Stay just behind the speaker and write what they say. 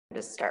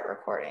to start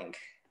recording,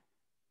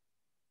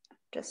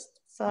 just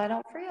so I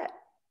don't forget.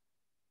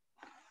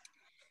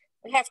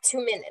 We have 2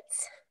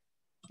 minutes.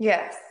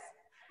 Yes.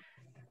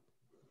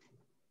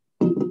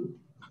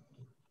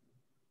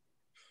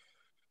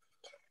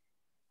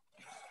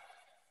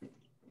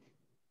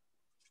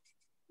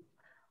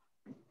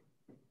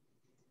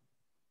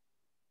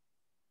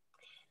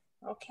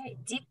 Okay,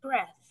 deep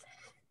breath.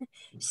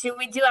 Should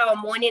we do our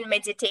morning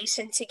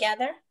meditation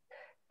together?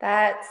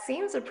 That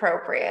seems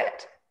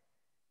appropriate.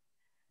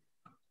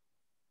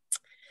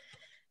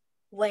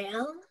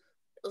 Well,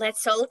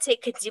 let's all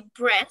take a deep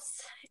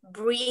breath.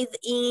 Breathe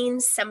in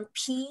some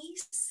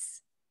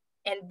peace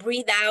and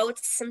breathe out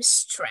some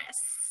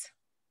stress.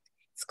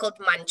 It's called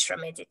mantra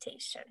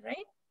meditation,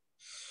 right?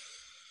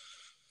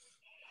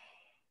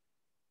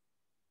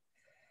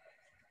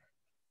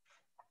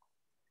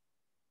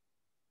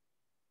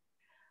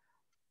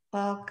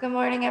 Well, good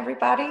morning,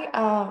 everybody.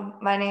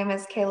 My name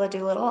is Kayla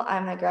Doolittle.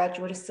 I'm the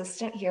graduate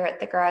assistant here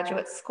at the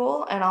graduate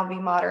school, and I'll be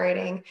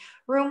moderating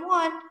room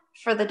 1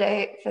 for this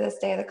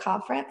day of the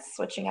conference,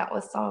 switching out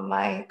with some of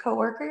my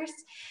coworkers.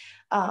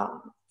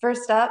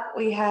 First up,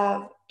 we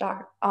have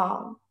Dr.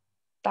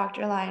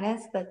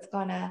 Lainas that's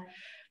going to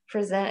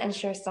present and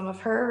share some of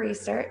her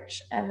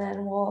research, and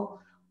then we'll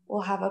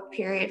have a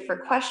period for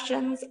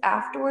questions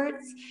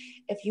afterwards.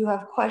 If you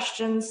have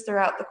questions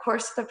throughout the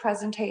course of the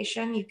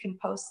presentation, you can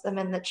post them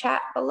in the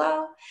chat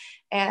below,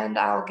 and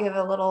I'll give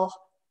a little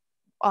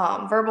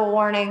verbal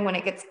warning when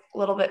it gets a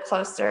little bit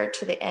closer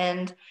to the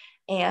end,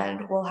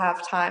 and we'll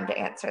have time to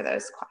answer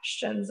those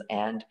questions.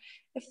 And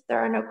if there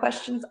are no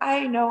questions,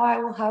 I know I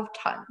will have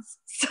tons.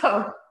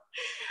 So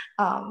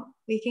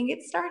we can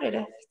get started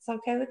if it's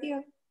okay with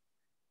you.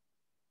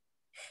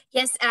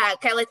 Yes,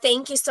 Kayla,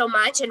 thank you so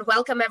much and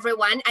welcome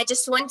everyone. I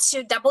just want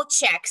to double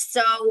check.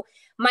 So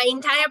my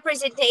entire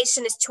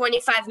presentation is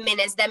 25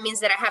 minutes. That means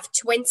that I have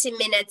 20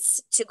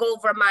 minutes to go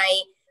over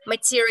my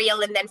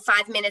material and then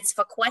 5 minutes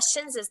for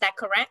questions. Is that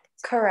correct?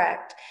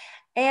 Correct.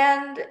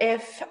 And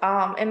if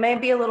it may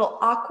be a little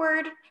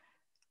awkward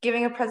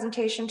giving a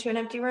presentation to an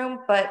empty room,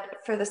 but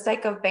for the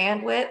sake of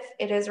bandwidth,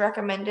 it is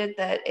recommended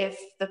that if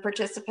the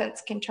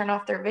participants can turn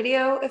off their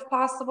video if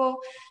possible,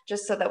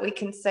 just so that we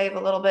can save a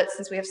little bit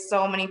since we have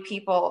so many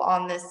people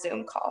on this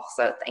Zoom call.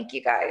 So thank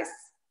you guys.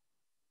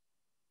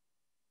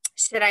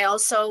 Should I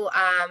also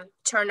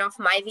turn off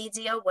my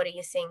video? What do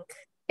you think?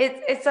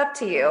 It's up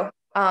to you.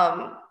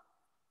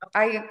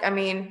 I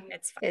mean,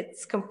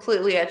 it's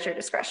completely at your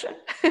discretion.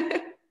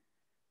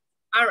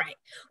 All right.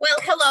 Well,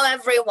 hello,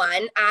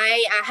 everyone.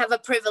 I have a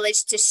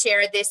privilege to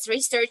share this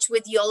research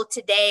with you all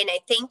today, and I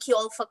thank you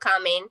all for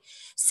coming.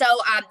 So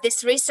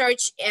this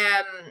research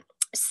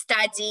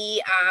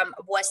study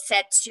was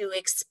set to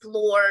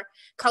explore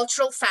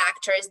cultural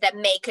factors that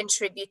may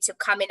contribute to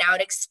coming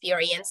out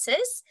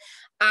experiences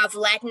of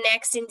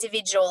Latinx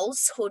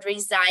individuals who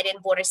reside in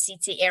border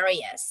city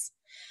areas.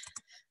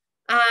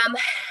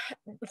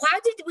 Why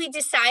did we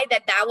decide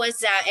that that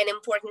was an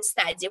important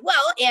study?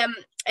 Well,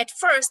 at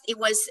first it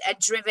was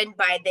driven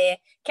by the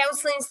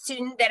counseling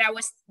student that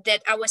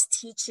I was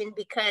teaching,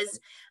 because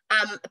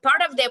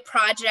part of their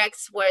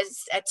projects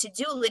was to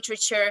do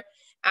literature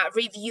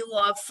review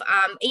of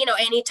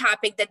any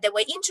topic that they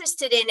were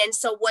interested in. And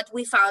so what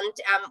we found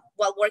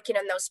while working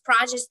on those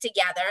projects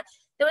together,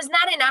 there was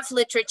not enough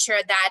literature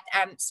that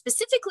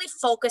specifically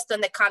focused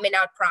on the coming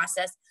out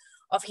process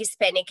of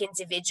Hispanic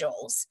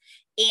individuals.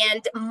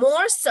 And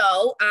more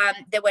so,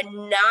 there were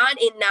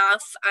not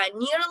enough,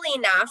 nearly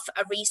enough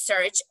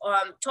research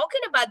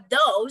talking about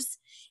those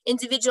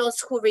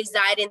individuals who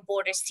reside in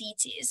border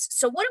cities.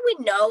 So what do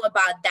we know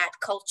about that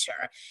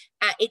culture?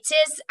 It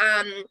is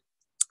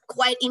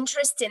quite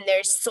interesting.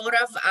 There's sort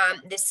of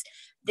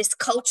this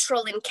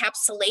cultural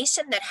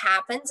encapsulation that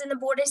happens in the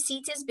border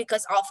cities,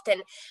 because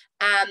often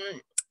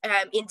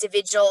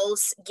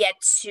individuals get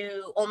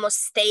to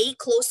almost stay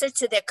closer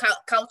to their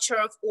culture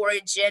of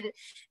origin.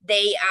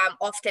 They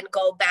often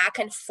go back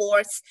and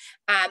forth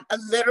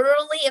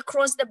literally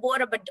across the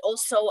border, but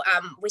also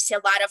we see a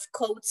lot of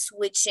code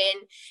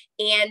switching,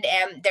 and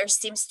there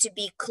seems to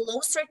be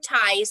closer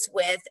ties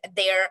with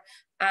their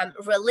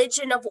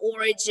religion of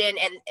origin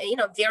and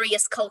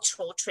various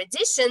cultural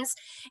traditions.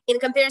 In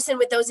comparison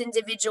with those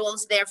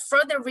individuals, they're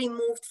further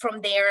removed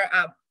from their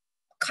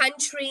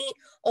country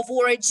of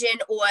origin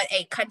or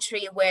a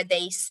country where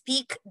they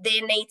speak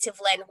their native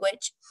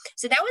language.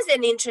 So that was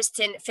an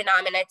interesting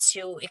phenomenon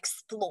to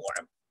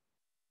explore.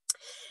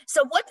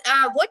 So what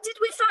did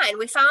we find?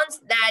 We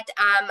found that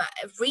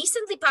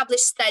recently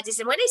published studies,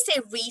 and when I say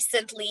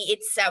recently,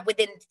 it's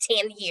within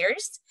 10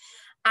 years,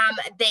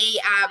 they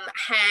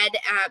had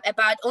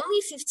about only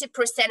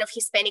 50% of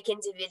Hispanic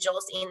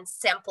individuals in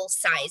sample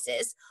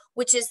sizes,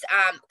 which is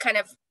kind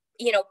of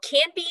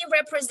can be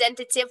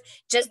representative,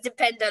 just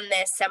depend on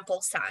the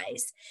sample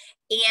size.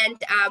 And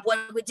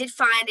what we did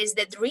find is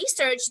that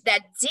research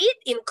that did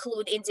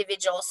include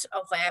individuals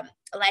of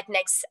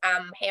Latinx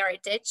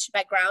heritage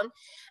background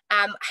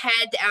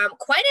had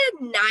quite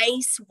a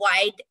nice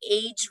wide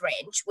age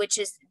range, which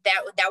is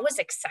that was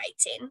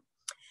exciting.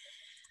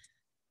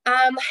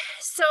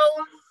 So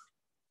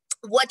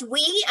what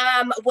we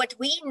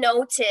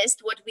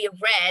noticed, what we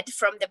read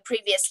from the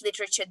previous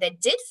literature that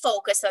did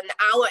focus on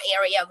our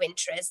area of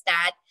interest,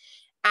 that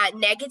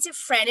negative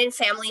friend and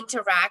family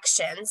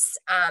interactions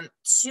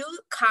to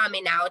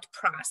coming out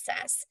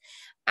process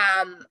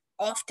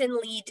often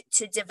lead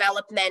to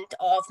development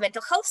of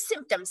mental health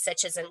symptoms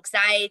such as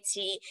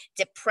anxiety,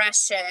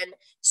 depression,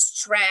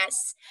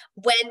 stress.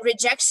 When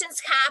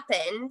rejections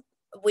happen,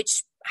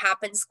 which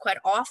happens quite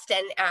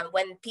often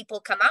when people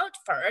come out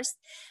first,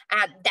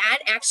 that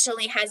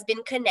actually has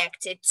been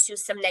connected to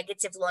some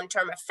negative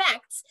long-term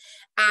effects,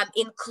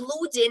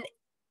 including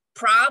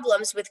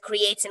problems with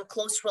creating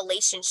close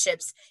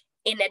relationships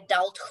in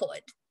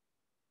adulthood.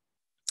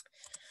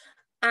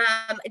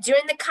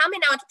 During the coming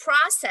out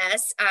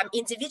process,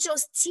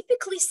 individuals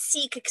typically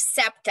seek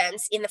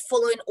acceptance in the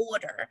following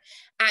order.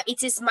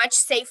 It is much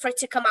safer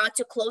to come out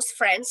to close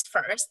friends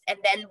first, and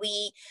then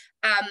we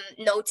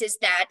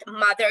noticed that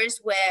mothers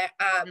were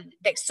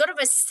the sort of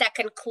a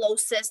second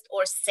closest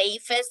or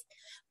safest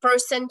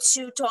person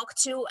to talk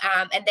to,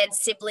 and then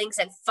siblings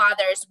and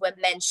fathers were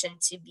mentioned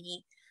to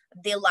be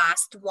the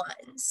last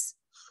ones.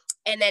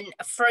 And then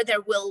further,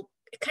 we'll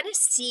kind of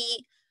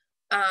see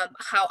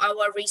how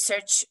our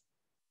research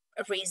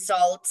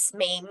results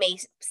may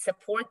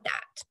support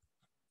that.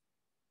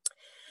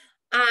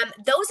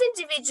 Those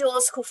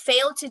individuals who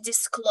fail to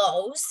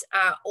disclose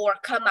or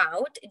come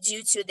out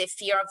due to the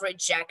fear of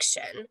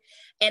rejection,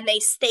 and they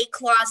stay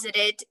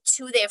closeted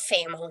to their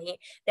family,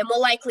 they're more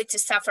likely to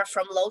suffer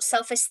from low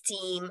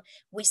self-esteem.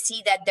 We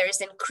see that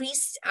there's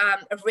increased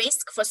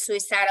risk for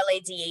suicidal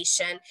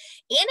ideation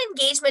and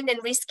engagement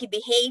in risky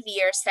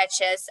behavior,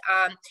 such as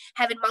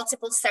having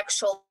multiple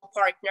sexual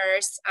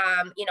partners,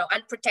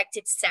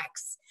 unprotected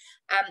sex,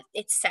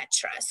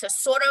 etc. So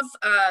sort of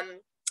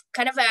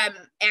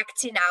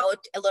acting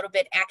out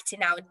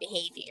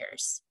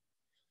behaviors.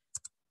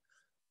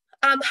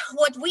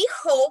 What we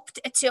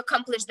hoped to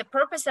accomplish, the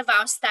purpose of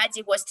our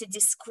study was to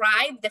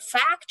describe the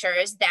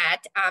factors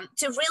that,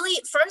 to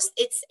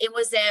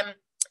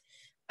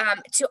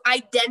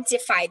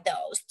identify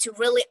those, to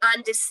really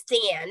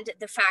understand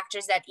the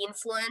factors that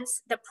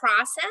influence the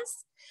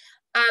process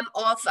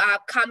of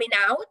coming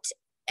out.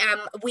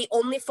 We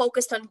only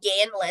focused on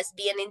gay and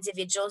lesbian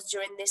individuals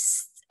during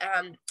this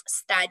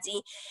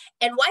study.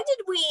 And why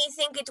did we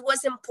think it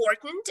was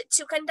important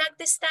to conduct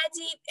this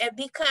study?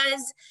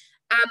 Because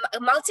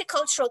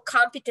multicultural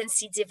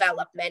competency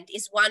development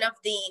is one of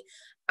the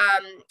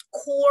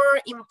core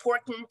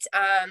important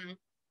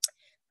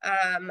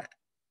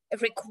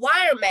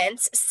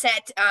requirements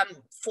set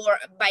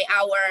by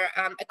our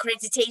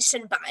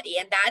accreditation body.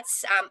 And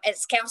that's,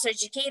 as counselor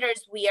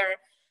educators, we are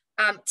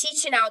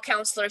teaching our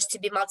counselors to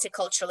be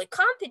multiculturally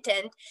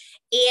competent,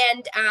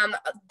 and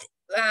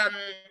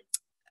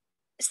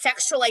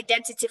sexual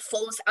identity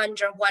falls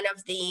under one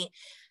of the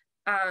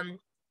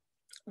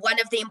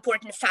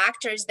important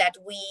factors that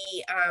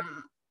we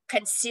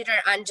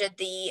consider under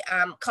the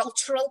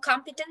cultural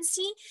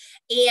competency,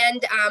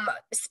 and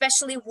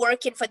especially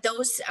working for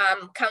those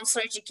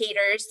counselor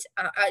educators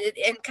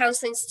and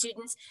counseling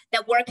students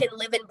that work and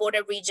live in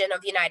border region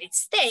of the United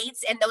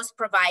States, and those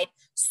provide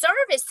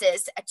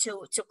services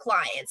to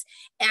clients,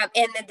 and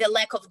the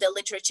lack of the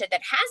literature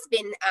that has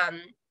been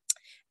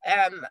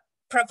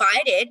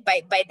provided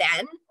by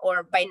then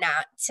or by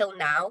now till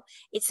now.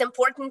 It's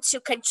important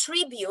to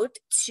contribute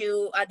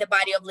to the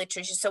body of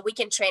literature so we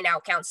can train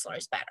our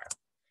counselors better.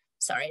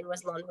 Sorry, it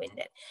was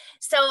long-winded.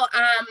 So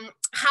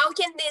how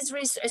can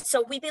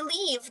so we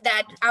believe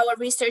that our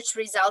research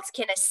results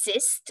can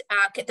assist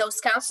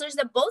those counselors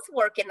that both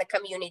work in the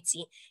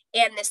community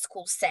and the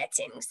school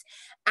settings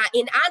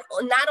in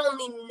not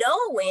only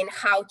knowing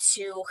how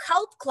to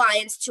help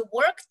clients to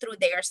work through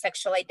their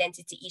sexual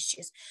identity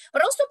issues,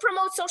 but also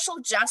promote social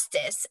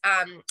justice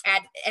and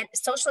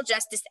social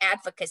justice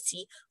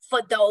advocacy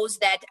for those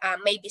that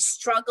may be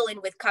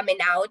struggling with coming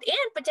out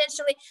and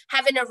potentially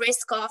having a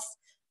risk of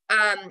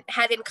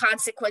having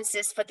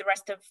consequences for the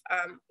rest of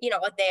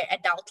their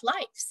adult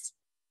lives.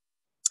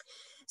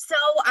 So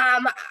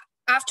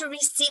after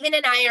receiving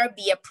an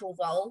IRB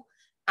approval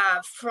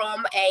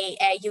from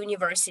a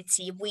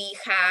university, we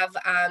have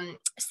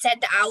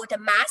sent out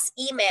mass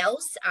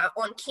emails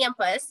on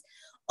campus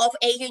of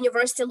a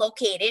university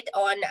located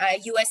on a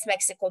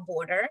US-Mexico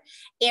border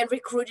and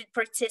recruited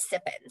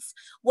participants.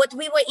 What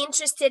we were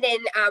interested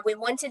in, we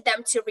wanted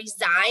them to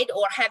reside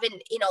or having,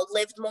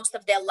 lived most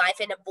of their life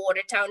in a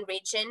border town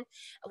region.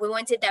 We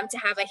wanted them to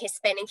have a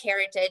Hispanic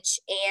heritage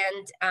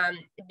and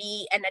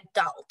be an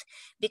adult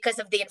because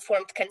of the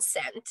informed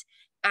consent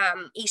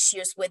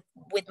issues with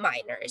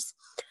minors.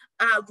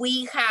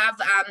 We have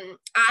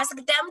asked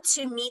them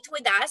to meet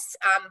with us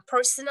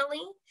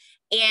personally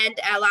and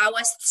allow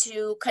us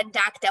to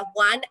conduct a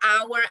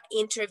 1-hour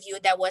interview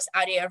that was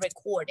audio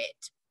recorded.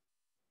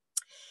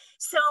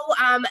 So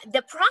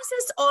the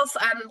process of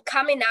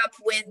coming up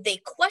with the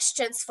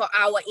questions for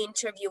our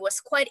interview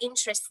was quite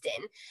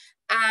interesting.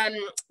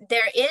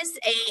 There is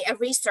a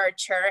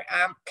researcher,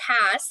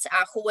 Cass,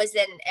 who was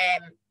an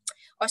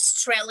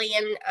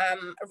Australian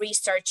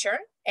researcher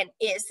and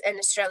is an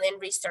Australian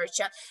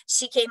researcher.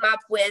 She came up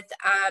with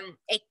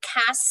a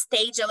caste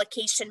stage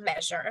allocation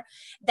measure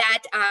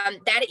that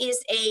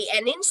is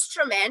an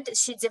instrument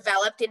she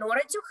developed in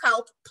order to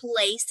help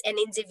place an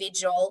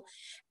individual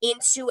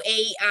into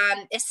a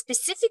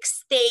specific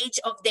stage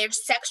of their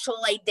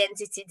sexual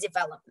identity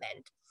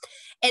development.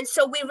 And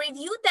so we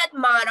reviewed that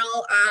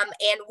model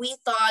and we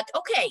thought,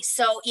 okay,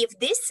 so if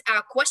this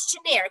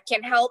questionnaire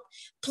can help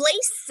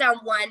place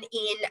someone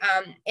in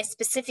a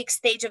specific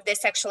stage of their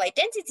sexual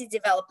identity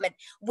development,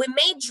 we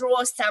may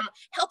draw some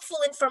helpful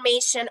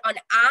information on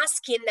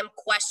asking them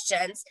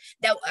questions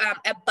that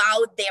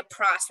about their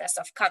process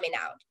of coming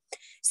out.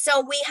 So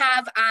we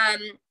have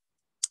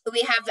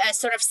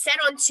sort of set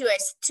onto a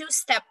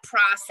two-step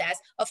process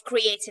of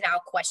creating our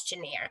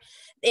questionnaire.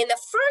 In the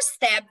first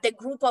step, the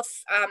group of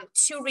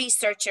two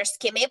researchers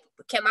came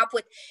up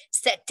with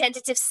a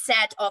tentative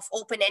set of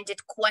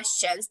open-ended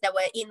questions that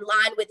were in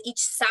line with each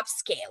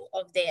subscale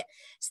of the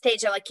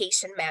stage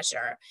allocation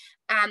measure.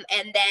 And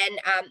then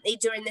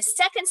during the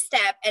second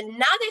step,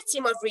 another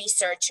team of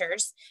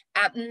researchers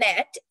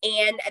met,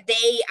 and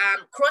they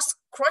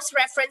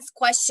cross-referenced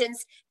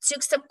questions,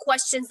 took some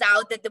questions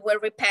out that were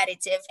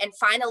repetitive, and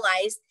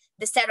finalized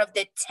the set of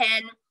the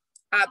 10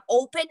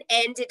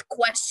 open-ended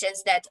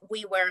questions that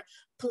we were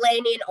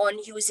planning on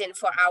using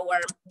for our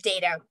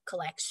data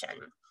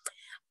collection.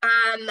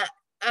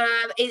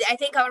 I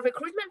think our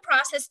recruitment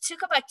process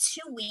took about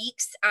 2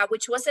 weeks,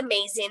 which was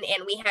amazing.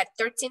 And we had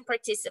 13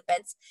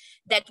 participants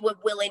that were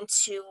willing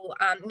to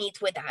meet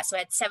with us. We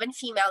had 7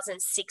 females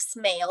and 6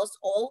 males,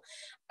 all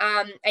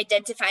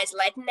identified as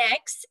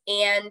Latinx,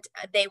 and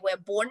they were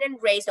born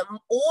and raised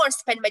or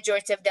spent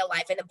majority of their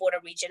life in the border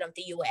region of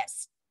the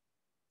US.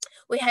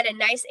 We had a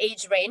nice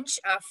age range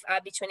of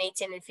between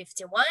 18 and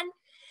 51.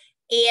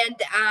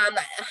 And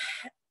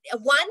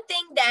one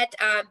thing that,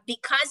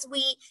 because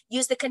we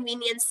use the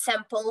convenience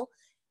sample,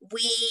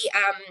 we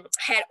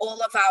had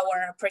all of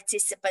our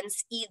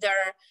participants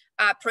either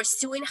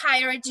pursuing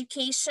higher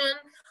education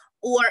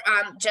or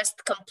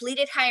just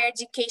completed higher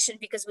education,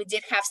 because we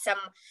did have some,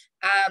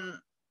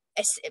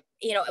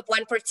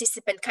 one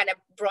participant kind of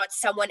brought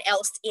someone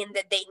else in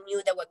that they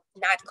knew that were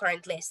not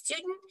currently a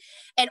student,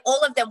 and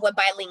all of them were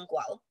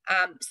bilingual,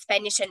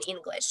 Spanish and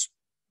English.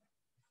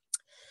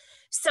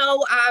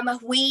 So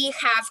we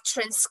have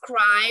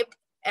transcribed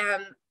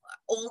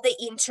all the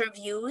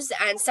interviews,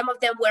 and some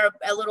of them were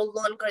a little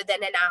longer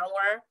than an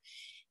hour.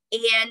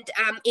 And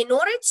in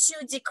order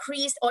to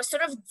decrease or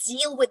sort of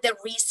deal with the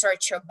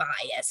researcher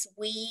bias,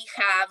 we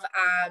have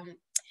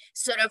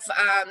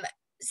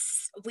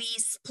we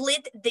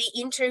split the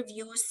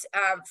interviews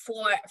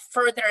for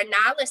further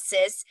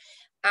analysis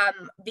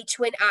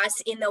between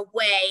us in a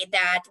way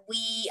that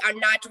we are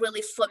not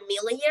really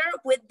familiar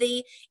with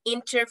the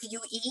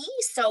interviewee.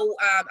 So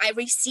I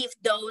received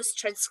those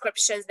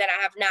transcriptions that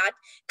I have not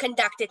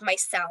conducted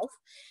myself.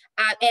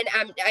 And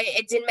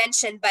I didn't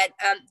mention, but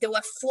there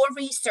were 4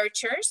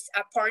 researchers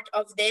a part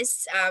of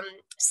this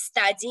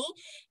study,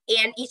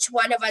 and each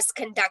one of us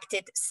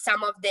conducted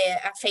some of the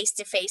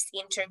face-to-face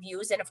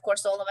interviews, and of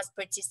course all of us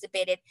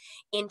participated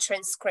in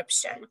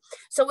transcription.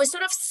 So we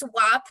sort of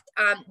swapped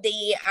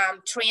the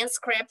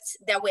transcripts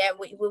that we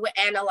were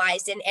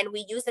analyzing, and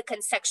we used the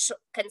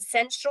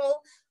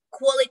consensual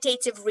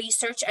qualitative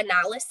research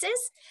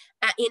analysis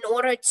in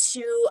order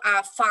to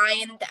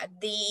find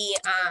the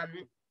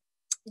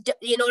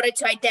in order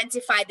to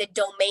identify the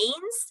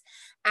domains,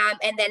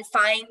 and then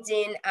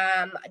finding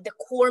the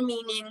core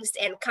meanings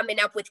and coming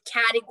up with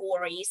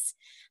categories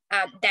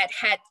that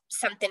had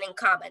something in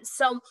common.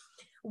 So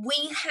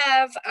we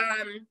have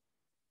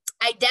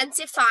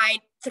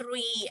identified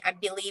 3, I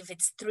believe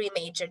it's 3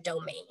 major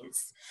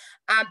domains.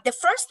 The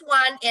first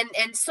one,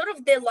 and sort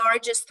of the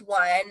largest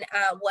one,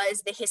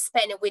 was the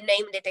Hispanic. We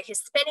named it a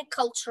Hispanic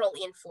cultural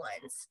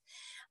influence.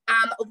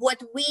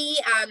 What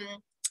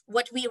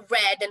we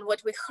read and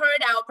what we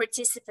heard our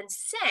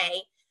participants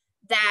say,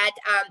 that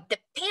the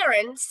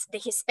parents, the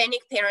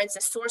Hispanic parents,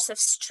 a source of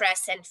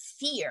stress and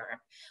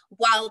fear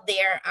while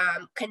they're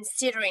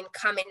considering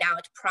coming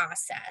out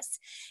process.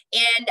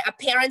 And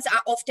parents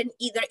are often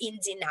either in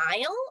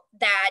denial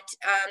that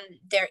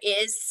there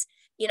is,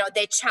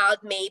 their child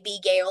may be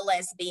gay or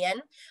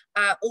lesbian,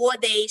 or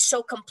they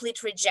show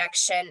complete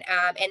rejection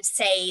and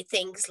say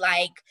things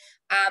like,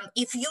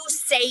 if you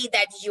say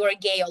that you're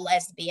gay or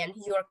lesbian,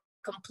 you're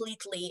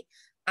completely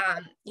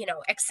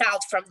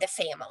exiled from the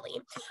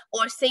family.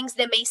 Or things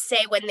they may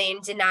say when they're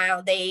in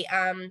denial, they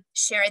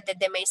share that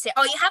they may say,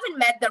 oh, you haven't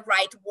met the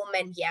right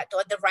woman yet,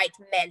 or the right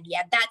man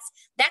yet.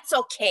 That's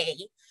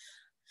okay.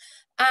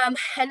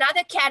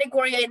 Another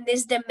category in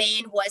this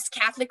domain was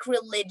Catholic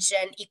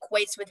religion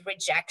equates with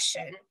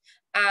rejection.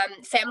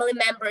 Family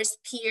members,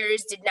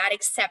 peers did not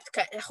accept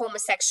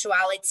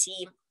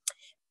homosexuality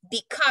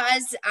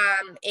because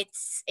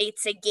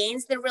it's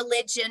against the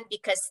religion,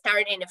 because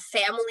starting a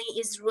family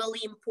is really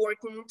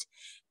important,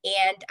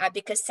 and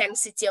because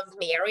sanctity of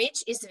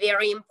marriage is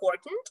very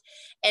important.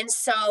 And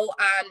so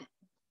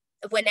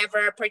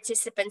whenever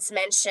participants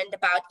mentioned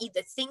about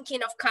either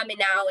thinking of coming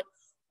out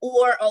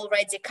or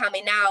already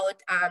coming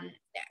out.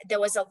 There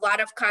was a lot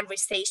of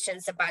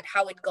conversations about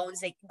how it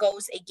goes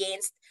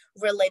against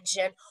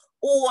religion,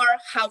 or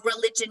how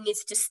religion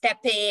needs to step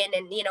in,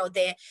 and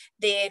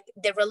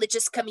the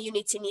religious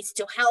community needs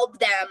to help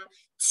them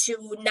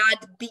to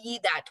not be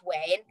that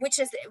way, which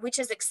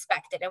is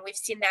expected, and we've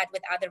seen that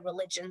with other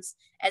religions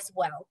as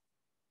well.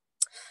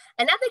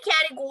 Another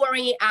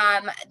category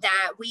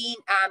that we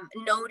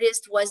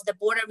noticed was the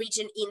border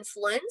region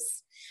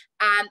influence.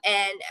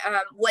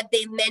 What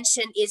they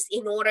mentioned is,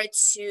 in order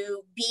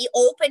to be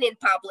open in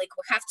public,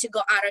 we have to go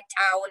out of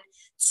town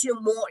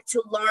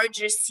to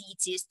larger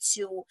cities,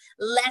 to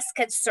less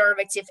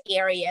conservative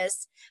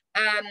areas.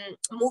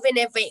 Moving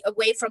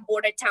away from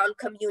border town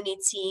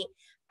community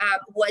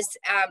was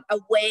a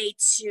way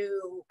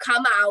to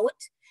come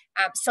out.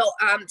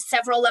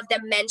 Several of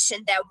them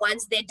mentioned that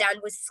once they're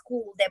done with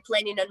school, they're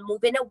planning on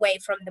moving away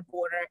from the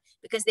border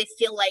because they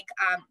feel like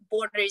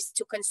border is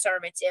too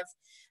conservative,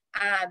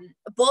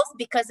 both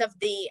because of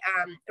the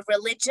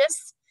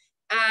religious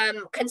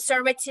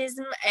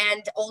conservatism,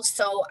 and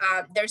also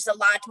there's a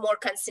lot more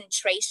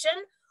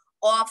concentration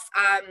of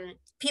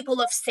people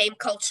of same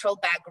cultural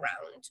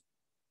background.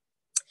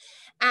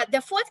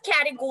 The fourth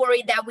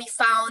category that we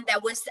found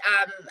that was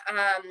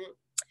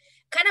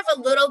kind of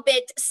a little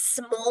bit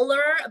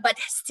smaller, but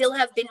still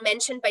have been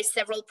mentioned by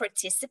several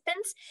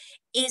participants,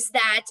 is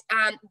that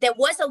there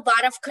was a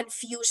lot of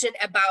confusion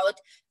about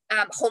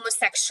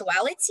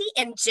homosexuality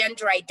and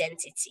gender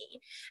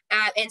identity.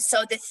 And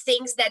so the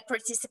things that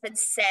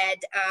participants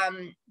said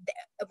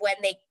when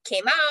they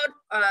came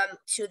out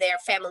to their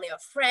family or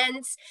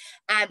friends,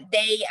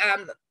 they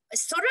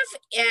sort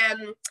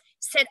of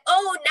said,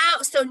 oh,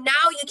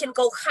 now you can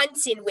go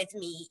hunting with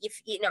me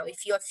if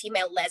you're a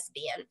female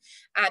lesbian,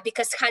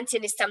 because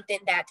hunting is something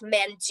that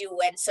men do.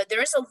 And so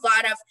there is a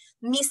lot of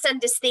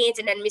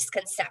misunderstanding and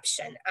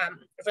misconception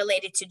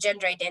related to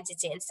gender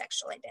identity and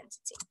sexual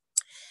identity.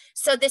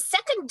 So the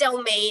second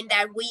domain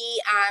that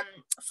we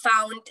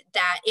found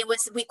that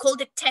we called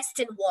it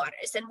testing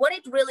waters. And what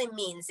it really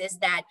means is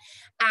that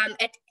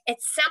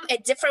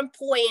at different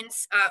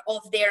points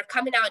of their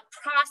coming out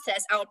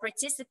process, our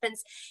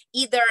participants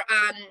either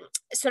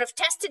sort of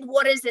tested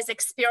waters as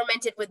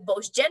experimented with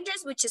both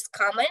genders, which is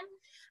common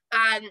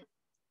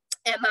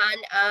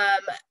among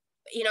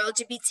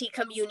LGBT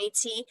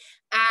community.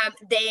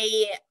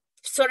 They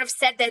sort of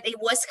said that it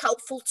was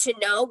helpful to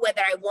know whether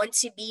I want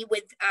to be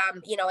with,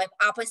 an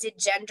opposite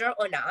gender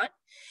or not.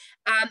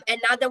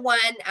 Another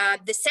one,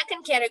 the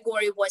second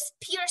category was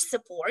peer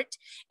support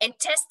and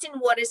testing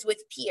waters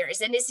with peers.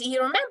 And as you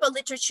remember,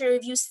 literature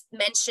reviews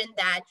mentioned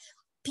that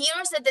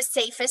peers are the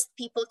safest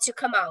people to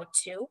come out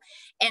to.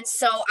 And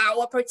so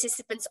our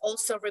participants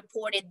also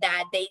reported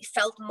that they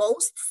felt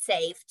most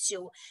safe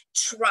to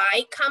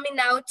try coming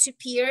out to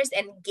peers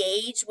and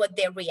gauge what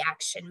their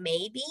reaction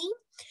may be,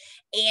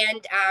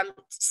 and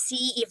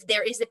see if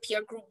there is a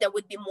peer group that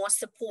would be more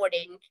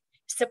supportive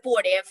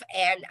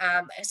and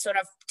sort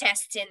of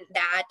testing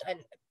that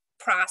and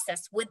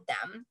process with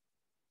them.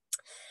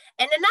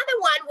 And another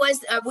one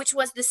was, which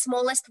was the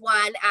smallest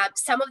one,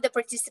 some of the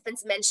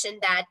participants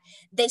mentioned that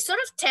they sort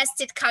of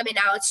tested coming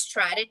out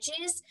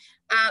strategies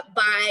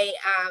by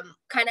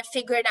kind of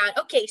figuring out,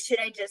 okay, should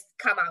I just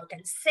come out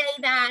and say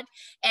that?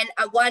 And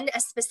a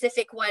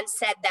specific one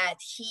said that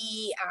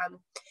he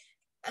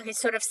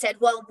sort of said,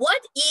 well,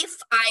 what if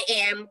I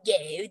am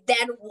gay?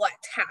 Then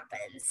what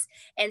happens?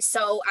 And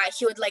so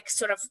he would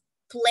sort of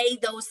play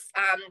those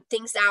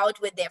things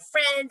out with their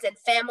friends and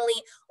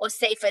family, or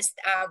safest,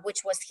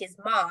 which was his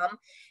mom,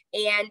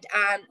 and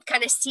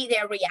kind of see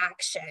their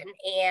reaction.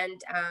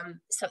 And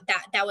so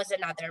that was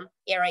another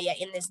area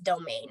in this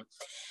domain.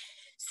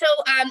 So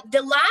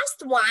the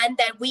last one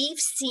that we've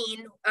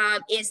seen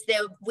is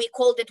we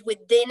called it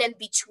within and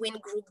between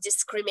group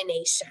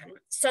discrimination.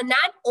 So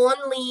not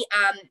only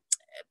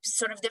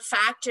sort of the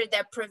factor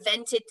that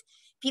prevented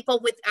people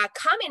with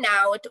coming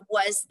out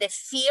was the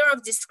fear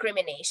of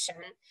discrimination.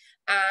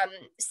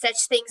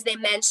 Such things they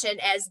mentioned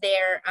as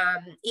their,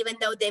 even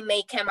though they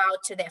may come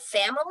out to their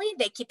family,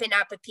 they're keeping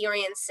up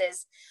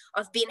appearances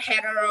of being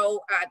hetero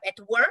at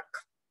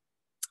work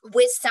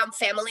with some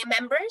family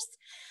members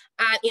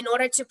in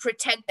order to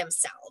protect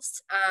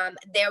themselves.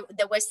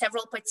 There were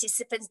several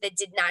participants that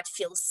did not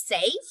feel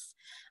safe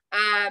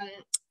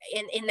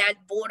in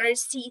that border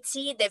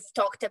city. They've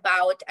talked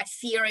about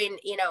fearing,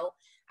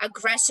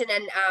 aggression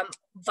and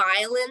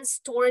violence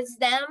towards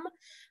them.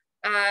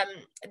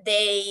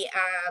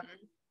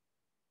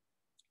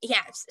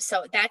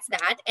 So that's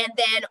that. And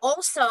then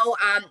also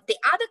the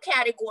other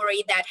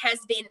category that has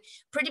been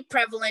pretty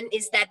prevalent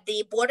is that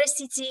the border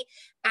city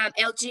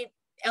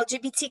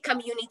LGBT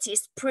community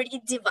is pretty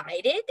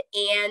divided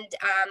and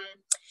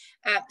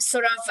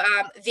sort of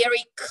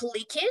very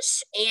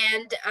cliquish,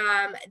 and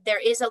there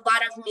is a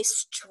lot of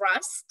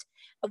mistrust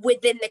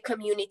within the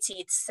community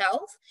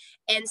itself.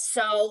 And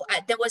so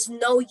there was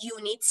no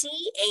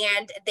unity,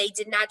 and they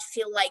did not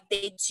feel like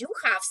they do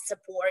have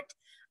support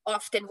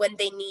often when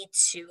they need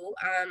to.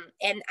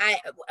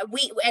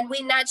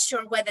 We're not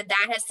sure whether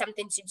that has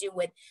something to do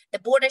with the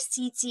border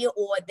city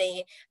or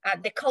the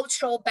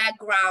cultural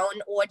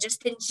background, or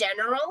just in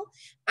general,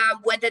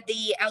 whether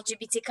the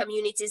LGBT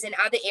communities in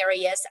other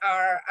areas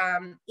are,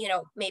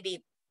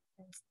 maybe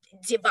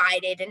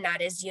divided and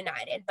not as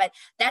united. But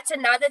that's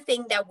another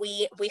thing that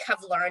we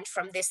have learned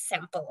from this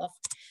sample of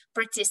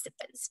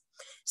participants.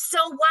 So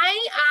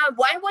why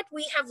what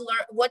we have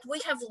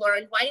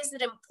learned, why is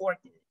it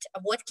important?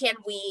 What can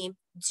we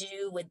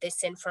do with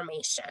this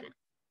information?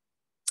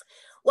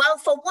 Well,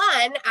 for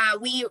one,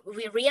 we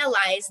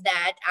realized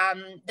that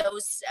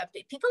those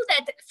people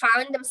that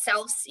found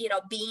themselves,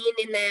 being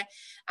in the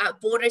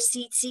border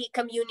city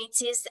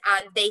communities,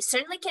 they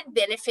certainly can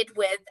benefit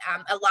with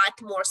a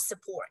lot more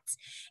support.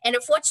 And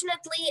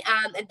unfortunately,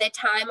 at the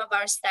time of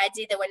our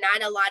study, there were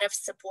not a lot of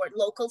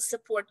local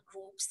support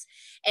groups.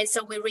 And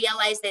so we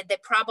realized that they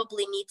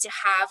probably need to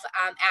have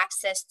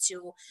access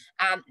to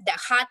the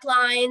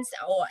hotlines,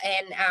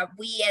 and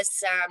we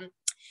as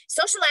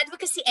social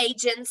advocacy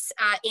agents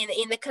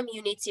in the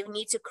community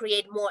need to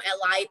create more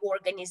ally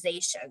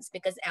organizations,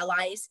 because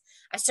allies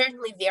are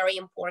certainly very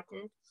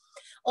important.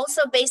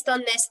 Also, based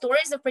on the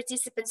stories of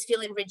participants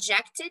feeling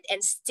rejected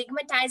and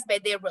stigmatized by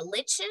their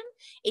religion,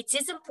 it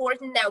is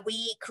important that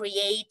we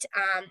create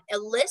a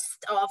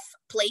list of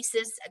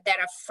places that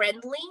are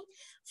friendly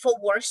for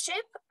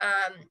worship.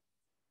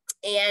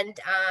 And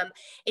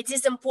it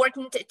is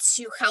important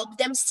to help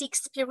them seek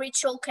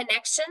spiritual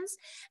connections,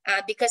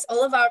 because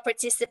all of our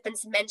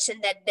participants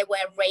mentioned that they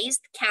were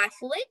raised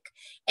Catholic,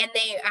 and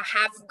they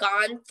have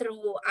gone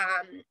through,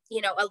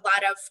 a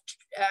lot of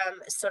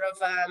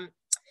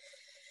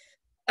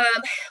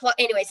well,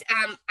 anyways,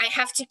 I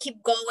have to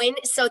keep going.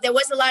 So there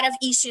was a lot of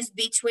issues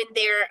between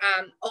their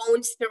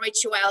own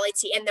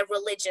spirituality and the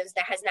religions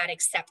that has not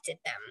accepted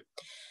them.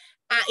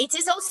 It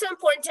is also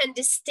important to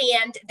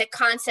understand the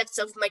concepts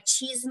of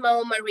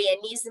machismo,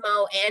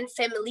 marianismo, and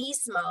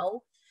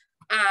feminismo,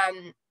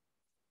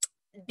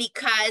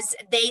 because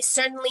they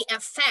certainly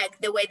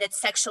affect the way that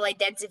sexual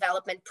identity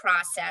development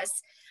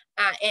process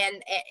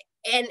and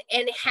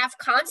have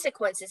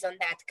consequences on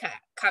that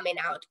coming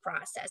out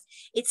process.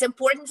 It's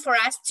important for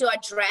us to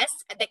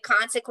address the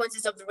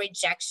consequences of the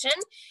rejection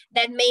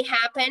that may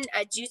happen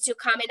due to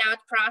coming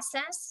out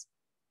process.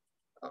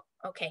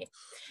 Okay.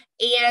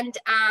 And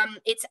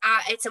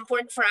it's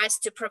important for us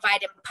to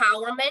provide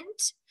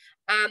empowerment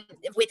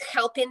with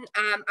helping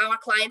our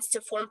clients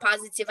to form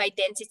positive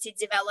identity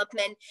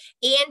development,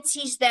 and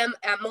teach them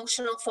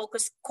emotional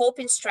focused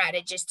coping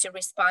strategies to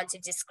respond to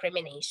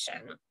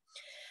discrimination.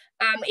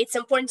 It's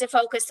important to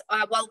focus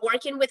while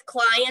working with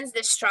clients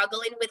that are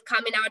struggling with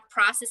coming out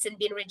process and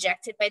being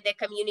rejected by their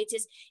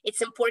communities.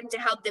 It's important to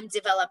help them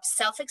develop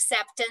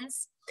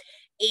self-acceptance,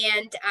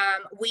 and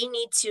we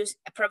need to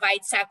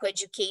provide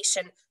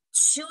psychoeducation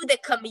to the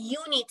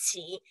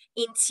community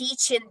in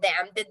teaching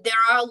them that there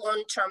are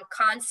long-term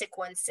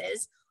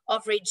consequences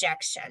of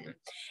rejection.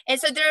 And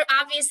so there,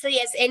 obviously,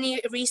 as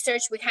any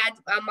research, we had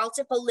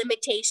multiple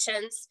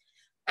limitations.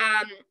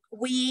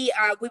 We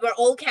were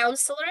all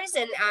counselors,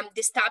 and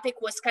this topic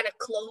was kind of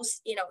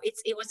close,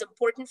 it was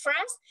important for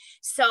us.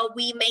 So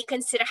we may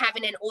consider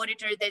having an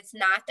auditor that's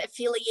not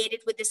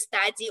affiliated with the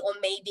study, or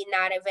maybe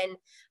not even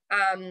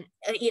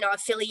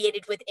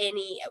affiliated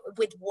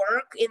with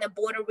work in the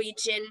border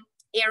region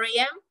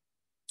area,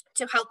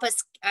 to help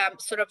us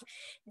sort of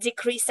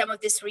decrease some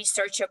of this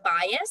researcher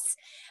bias.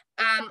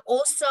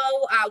 Also,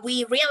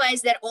 we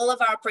realized that all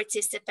of our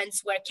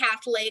participants were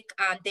Catholic.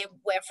 They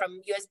were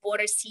from U.S.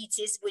 border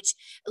cities, which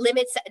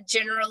limits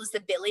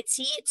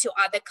generalizability to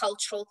other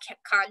cultural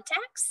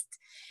contexts.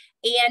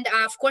 And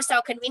of course,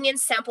 our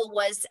convenience sample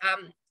was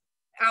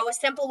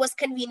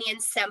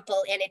convenience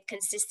sample, and it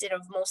consisted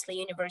of mostly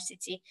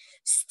university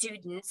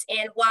students.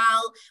 And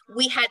while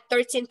we had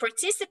 13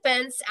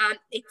 participants,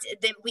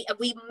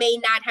 we may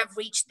not have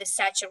reached the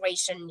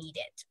saturation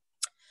needed.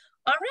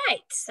 All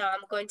right, so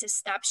I'm going to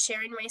stop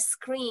sharing my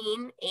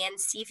screen and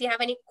see if you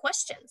have any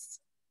questions.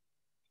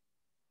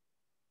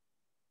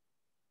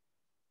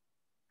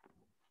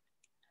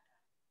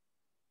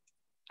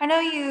 I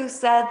know you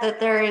said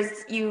that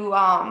you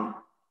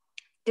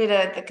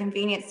did the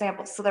convenience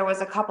sample, so there was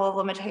a couple of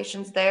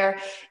limitations there.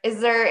 Is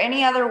there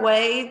any other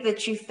way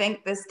that you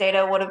think this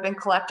data would have been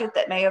collected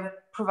that may have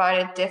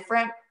provided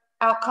different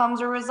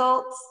outcomes or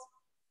results?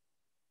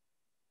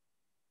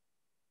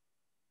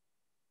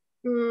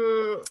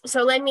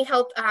 So let me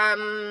help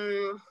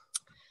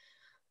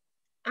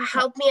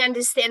me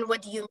understand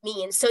what you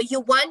mean. So you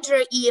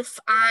wonder if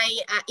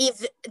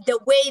the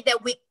way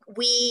that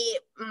we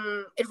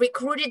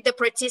recruited the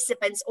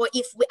participants, or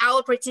if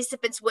our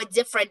participants were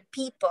different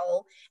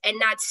people and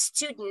not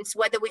students,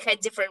 whether we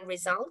had different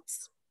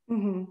results?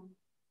 Mm-hmm.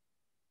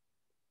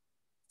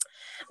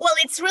 Well,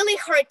 it's really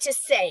hard to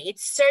say.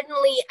 It's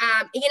certainly,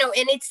 and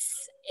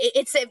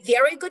it's a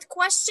very good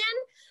question.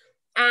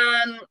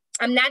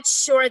 I'm not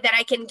sure that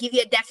I can give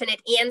you a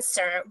definite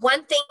answer.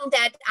 One thing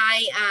that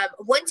I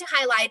want to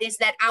highlight is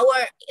that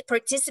our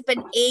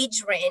participant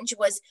age range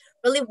was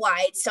really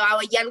wide. So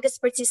our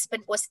youngest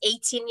participant was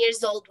 18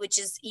 years old, which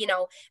is,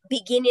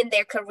 beginning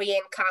their career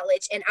in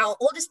college. And our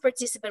oldest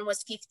participant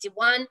was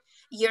 51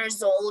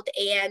 years old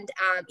and,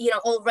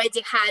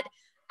 already had,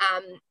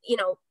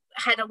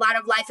 had a lot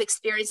of life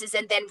experiences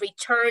and then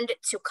returned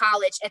to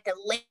college at the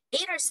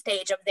later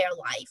stage of their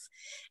life.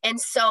 And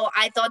so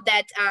I thought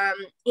that,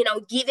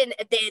 given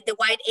the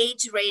wide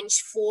age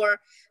range for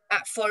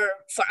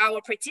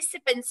our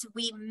participants,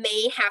 we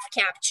may have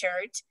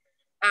captured,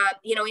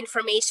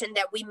 information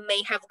that we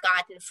may have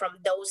gotten from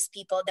those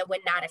people that were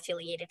not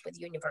affiliated with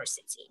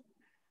university.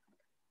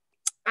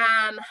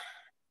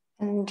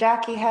 And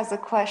Jackie has a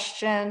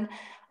question.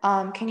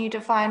 Can you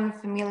define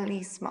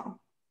familismo?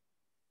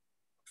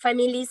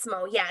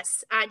 Familismo,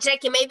 yes.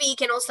 Jackie, maybe you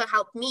can also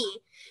help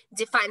me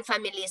define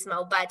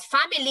familismo, but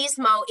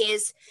familismo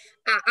is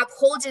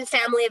upholding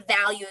family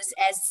values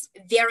as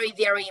very,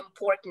 very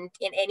important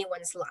in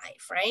anyone's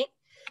life, right?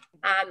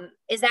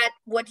 Is that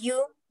what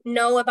you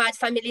know about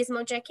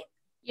familismo, Jackie?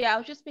 Yeah, I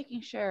was just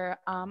making sure.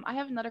 I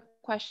have another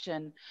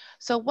question.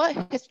 So what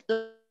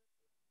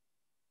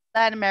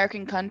Latin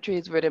American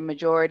countries were the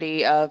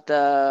majority of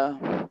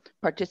the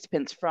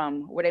participants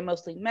from? Were they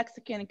mostly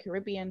Mexican,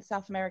 Caribbean,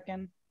 South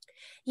American?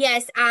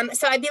 Yes,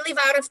 so I believe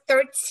out of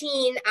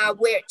 13,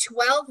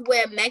 12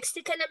 were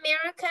Mexican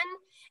American,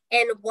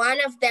 and one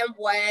of them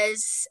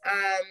was,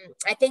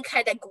 I think,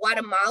 had a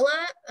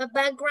Guatemala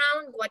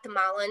background,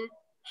 Guatemalan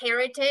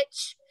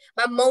heritage,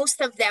 but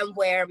most of them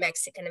were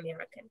Mexican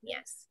American,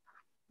 yes.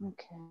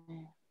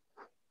 Okay.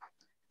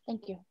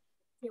 Thank you.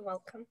 You're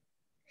welcome.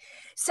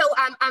 So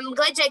I'm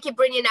glad Jackie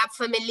bringing up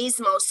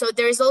familismo. So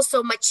there's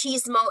also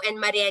machismo and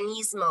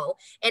marianismo,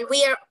 and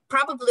we are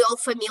probably all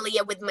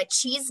familiar with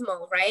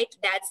machismo, right?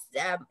 That's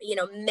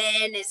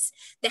man is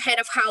the head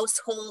of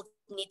household,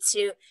 needs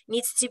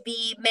to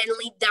be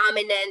manly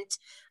dominant,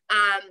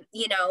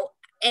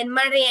 And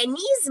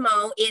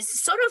marianismo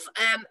is sort of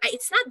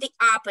it's not the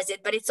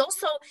opposite, but it's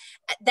also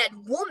that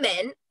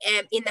women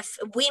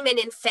women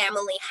in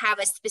family have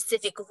a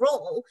specific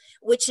role,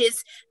 which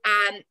is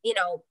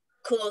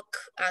cook,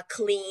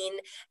 clean,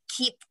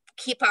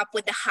 keep up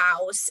with the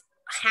house,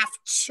 have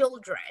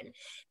children.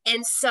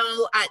 And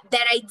so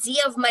that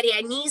idea of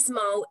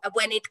marianismo,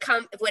 when it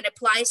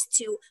applies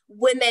to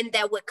women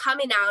that were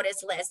coming out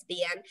as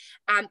lesbian,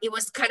 it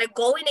was kind of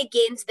going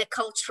against the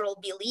cultural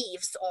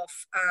beliefs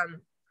of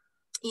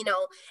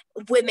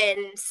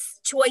women's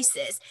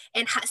choices.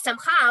 And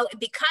somehow,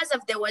 because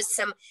of there was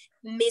some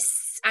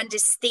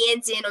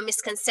misunderstanding or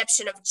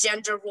misconception of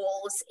gender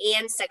roles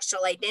and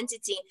sexual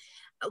identity,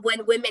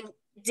 when women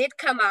did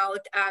come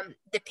out,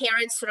 the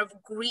parents sort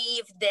of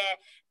grieved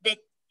the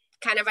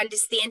kind of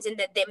understanding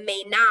that they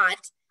may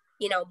not,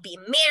 be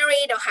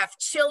married or have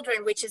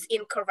children, which is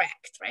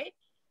incorrect, right?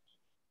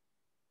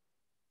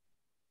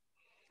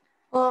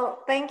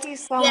 Well, thank you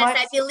so yes, much.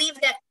 Yes, I believe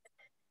that.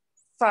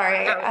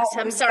 Sorry.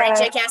 I'm sorry,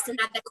 Jackie asked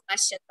another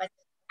question, but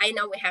I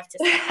know we have to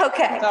stop.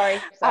 Okay. Sorry.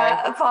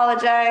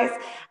 Apologize.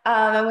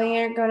 And we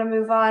are going to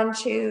move on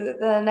to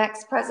the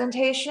next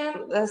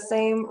presentation. The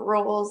same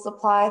rules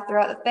apply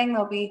throughout the thing.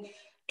 There'll be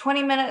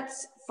 20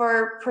 minutes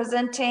for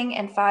presenting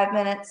and 5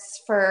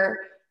 minutes for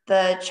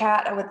the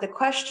chat with the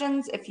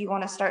questions. If you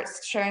want to start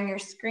sharing your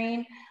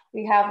screen,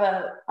 we have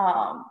a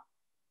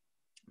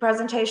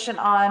presentation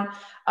on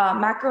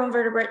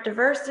macroinvertebrate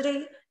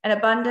diversity and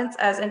abundance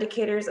as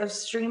indicators of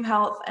stream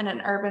health in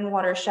an urban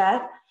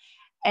watershed.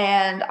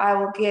 And I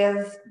will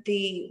give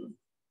the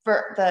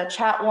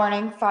chat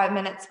warning 5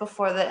 minutes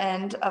before the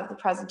end of the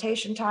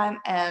presentation time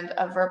and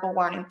a verbal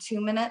warning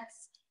 2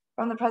 minutes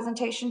from the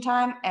presentation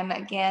time. And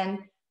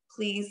again,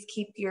 please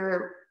keep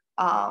your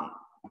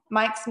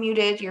mics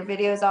muted, your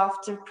videos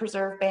off to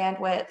preserve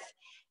bandwidth,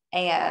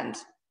 and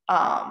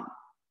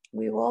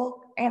we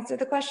will answer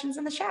the questions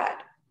in the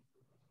chat.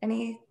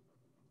 Any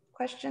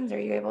questions? Are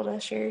you able to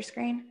share your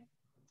screen?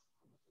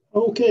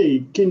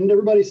 Okay, can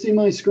everybody see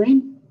my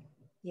screen?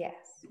 Yes.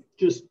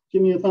 Just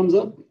give me a thumbs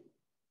up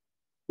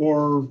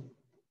or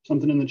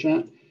something in the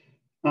chat.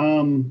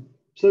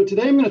 So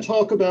today I'm going to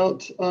talk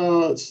about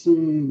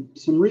some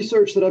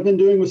research that I've been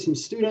doing with some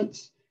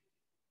students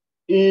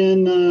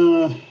in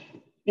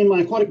my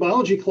aquatic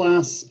biology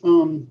class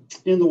in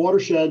the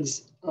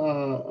watersheds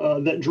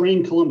that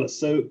drain Columbus.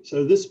 So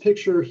this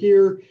picture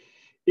here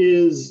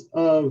is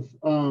of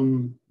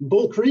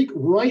Bull Creek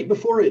right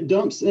before it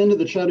dumps into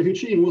the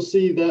Chattahoochee, and we'll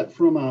see that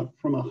from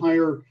a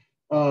higher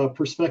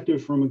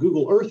perspective, from a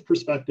Google Earth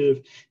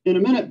perspective in a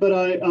minute. But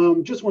I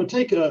just want to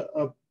take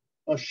a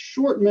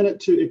short minute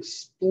to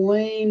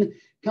explain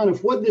kind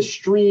of what this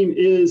stream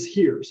is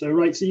here. So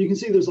you can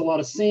see there's a lot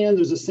of sand.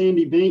 There's a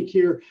sandy bank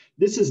here.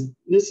 This is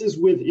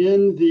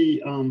within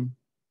the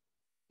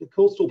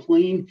coastal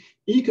plain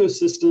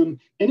ecosystem,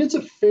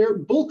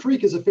 and Bull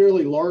Creek is a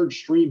fairly large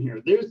stream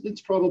here.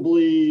 It's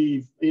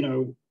probably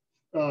 30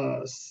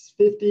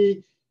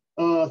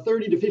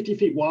 to 50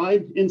 feet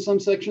wide in some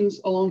sections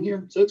along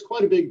here. So it's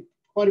quite a big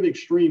quite a big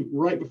stream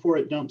right before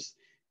it dumps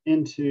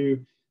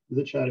into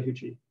the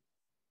Chattahoochee.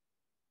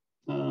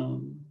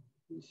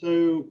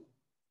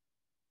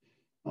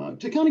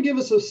 To kind of give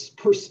us a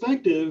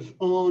perspective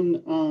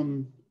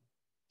on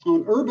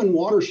urban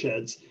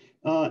watersheds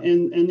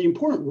and the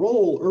important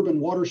role urban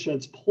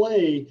watersheds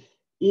play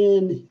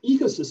in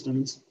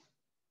ecosystems,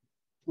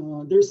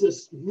 there's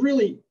this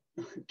really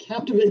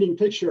captivating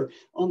picture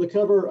on the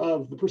cover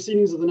of the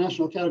Proceedings of the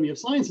National Academy of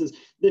Sciences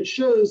that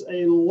shows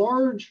a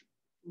large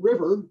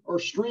river or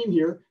stream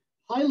here,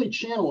 highly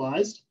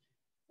channelized,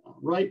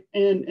 right?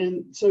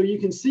 And so you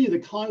can see the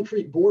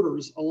concrete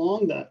borders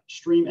along that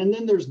stream, and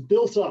then there's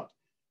built up,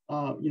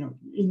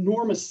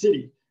 enormous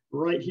city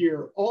right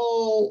here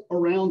all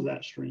around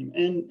that stream.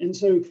 And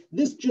so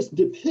this just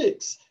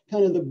depicts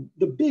kind of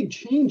the big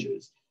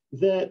changes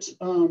that,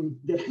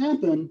 that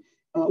happen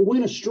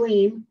when a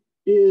stream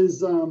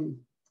is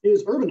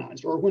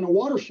urbanized, or when a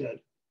watershed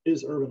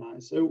is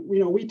urbanized. So,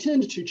 we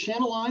tend to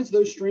channelize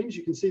those streams.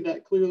 You can see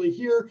that clearly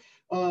here.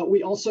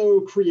 We also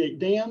create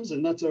dams,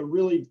 and that's a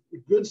really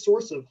good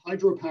source of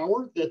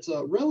hydropower that's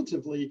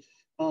relatively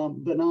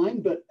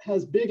benign, but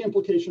has big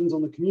implications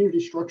on the community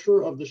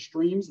structure of the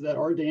streams that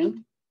are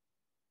dammed.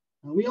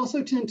 We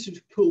also tend to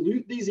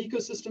pollute these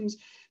ecosystems,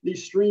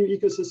 these stream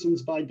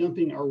ecosystems, by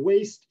dumping our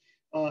waste,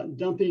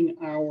 dumping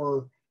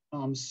our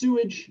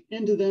sewage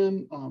into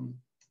them,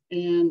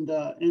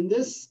 and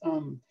this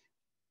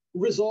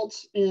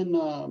results in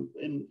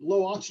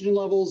low oxygen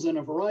levels and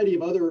a variety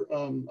of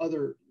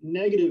other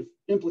negative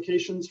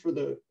implications for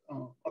the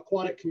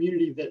aquatic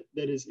community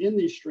that is in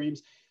these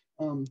streams.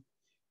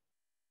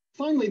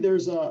 Finally,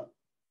 there's a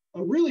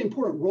really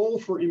important role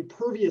for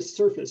impervious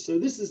surface. So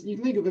you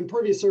can think of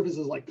impervious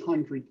surfaces like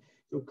concrete.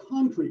 So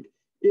concrete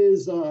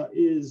is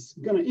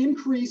going to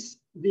increase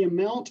the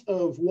amount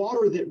of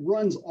water that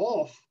runs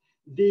off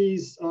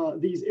these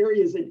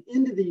areas and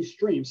into these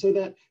streams. So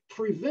that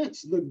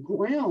prevents the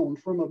ground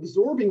from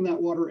absorbing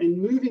that water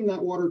and moving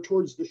that water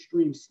towards the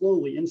stream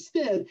slowly.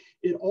 Instead,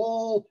 it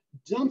all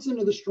dumps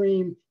into the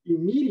stream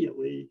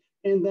immediately,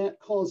 and that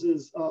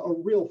causes a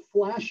real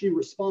flashy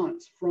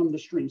response from the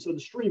stream. So the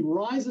stream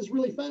rises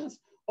really fast,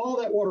 all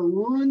that water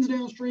runs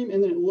downstream,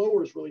 and then it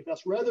lowers really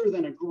fast, rather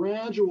than a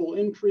gradual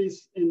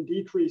increase and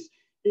decrease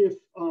if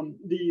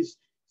these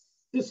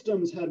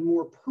systems had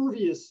more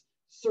pervious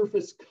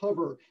surface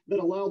cover that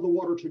allowed the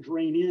water to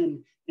drain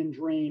in and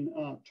drain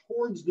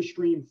towards the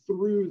stream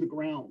through the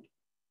ground,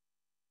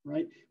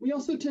 right? We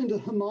also tend to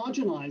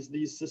homogenize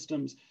these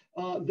systems.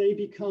 They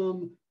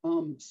become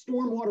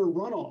stormwater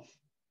runoff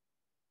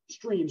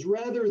streams,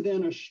 rather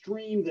than a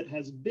stream that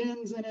has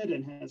bends in it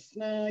and has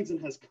snags and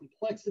has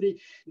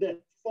complexity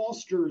that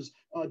fosters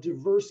a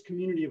diverse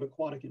community of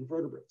aquatic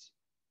invertebrates.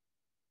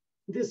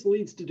 This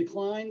leads to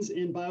declines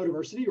in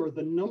biodiversity, or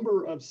the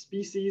number of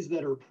species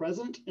that are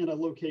present in a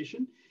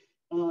location.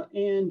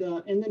 And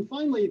then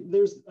finally,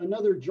 there's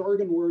another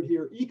jargon word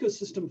here: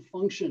 ecosystem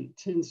function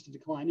tends to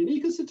decline. And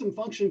ecosystem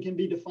function can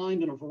be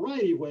defined in a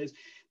variety of ways,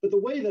 but the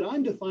way that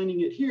I'm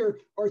defining it here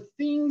are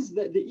things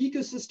that the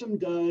ecosystem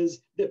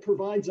does that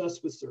provides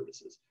us with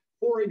services.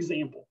 For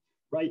example,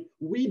 right,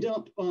 we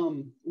dump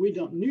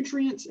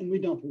nutrients and we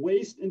dump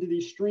waste into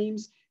these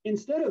streams.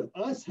 Instead of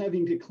us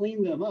having to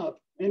clean them up,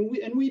 and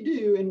we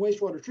do in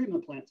wastewater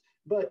treatment plants,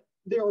 but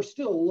there are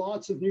still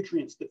lots of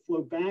nutrients that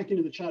flow back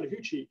into the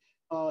Chattahoochee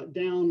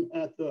down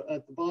at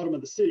the bottom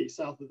of the city,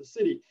 south of the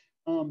city.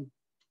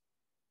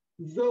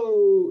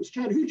 Those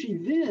Chattahoochee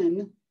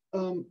then,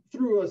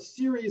 through a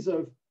series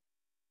of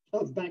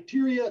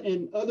bacteria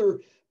and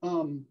other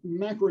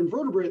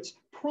macroinvertebrates,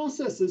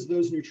 processes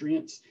those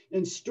nutrients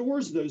and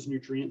stores those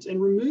nutrients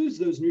and removes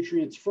those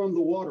nutrients from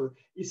the water,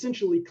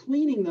 essentially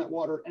cleaning that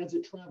water as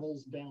it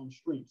travels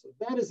downstream. So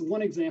that is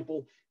one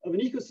example of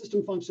an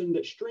ecosystem function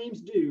that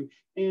streams do,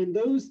 and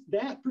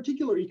that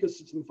particular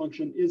ecosystem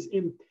function is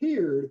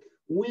impaired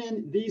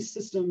when these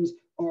systems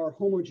are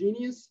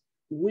homogeneous,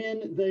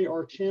 when they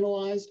are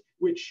channelized,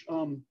 which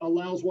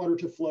allows water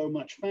to flow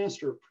much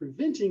faster,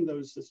 preventing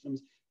those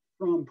systems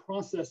from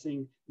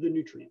processing the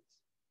nutrients.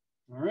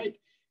 All right,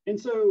 and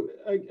so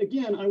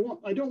again,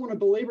 I don't want to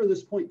belabor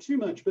this point too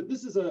much, but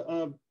this is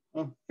a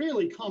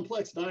fairly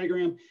complex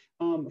diagram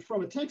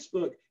from a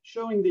textbook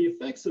showing the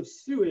effects of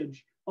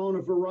sewage on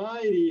a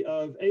variety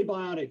of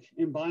abiotic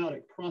and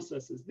biotic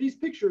processes. These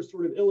pictures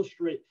sort of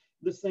illustrate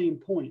the same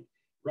point,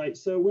 right?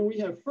 So when we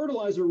have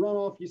fertilizer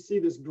runoff, you see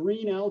this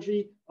green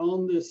algae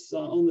on this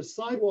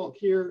sidewalk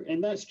here,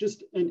 and that's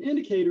just an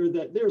indicator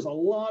that there's a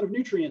lot of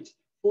nutrients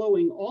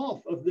flowing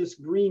off of this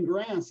green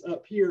grass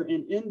up here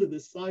and into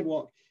this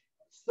sidewalk,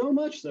 so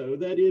much so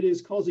that it is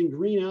causing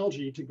green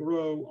algae to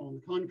grow on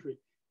the concrete.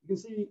 You can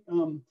see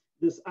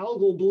this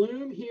algal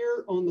bloom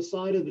here on the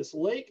side of this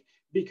lake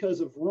because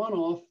of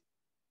runoff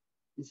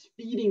is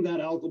feeding that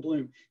algal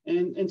bloom.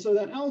 And so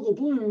that algal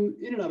bloom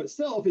in and of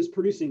itself is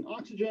producing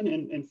oxygen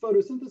and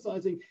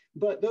photosynthesizing,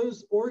 but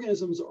those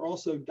organisms are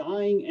also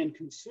dying and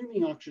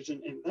consuming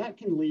oxygen, and that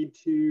can lead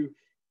to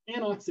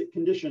anoxic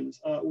conditions,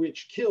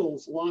 which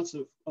kills lots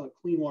of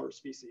clean water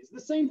species. The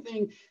same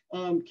thing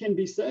can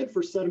be said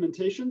for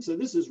sedimentation. So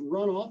this is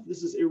runoff,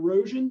 this is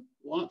erosion,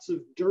 lots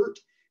of dirt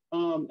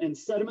and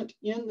sediment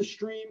in the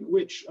stream,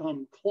 which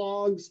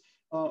clogs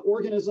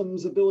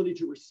organisms' ability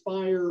to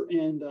respire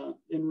and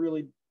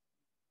really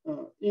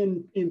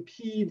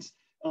impedes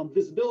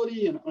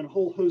visibility and a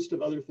whole host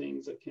of other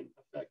things that can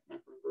affect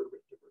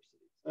macroinvertebrate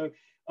diversity.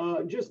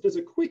 So just as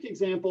a quick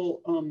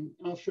example,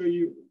 I'll show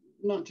you,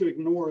 not to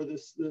ignore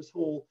this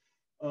whole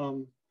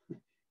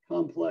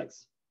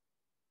complex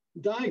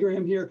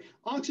diagram here.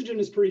 Oxygen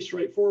is pretty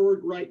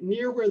straightforward. Right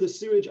near where the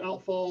sewage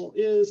outfall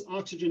is,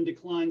 oxygen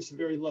declines to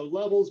very low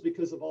levels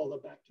because of all the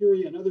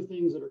bacteria and other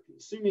things that are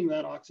consuming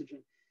that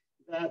oxygen.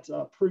 That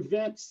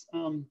prevents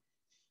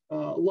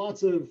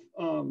lots of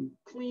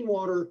clean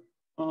water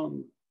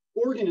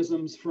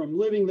organisms from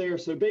living there.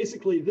 So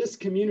basically this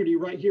community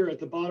right here at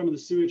the bottom of the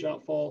sewage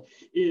outfall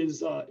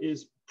is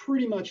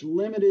pretty much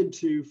limited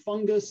to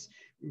fungus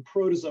and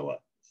protozoa.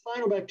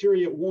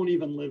 Cyanobacteria won't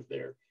even live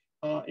there,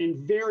 and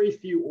very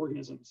few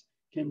organisms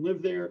can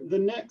live there. The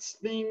next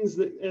things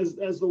that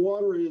as the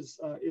water is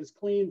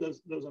cleaned,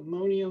 those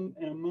ammonium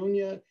and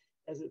ammonia,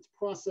 as it's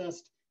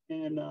processed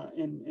and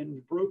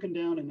broken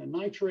down into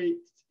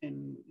nitrates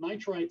and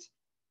nitrites,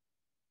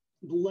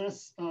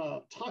 less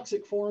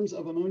toxic forms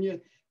of ammonia,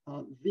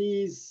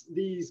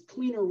 these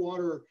cleaner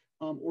water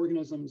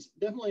organisms,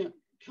 definitely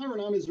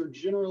chironomids are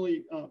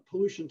generally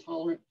pollution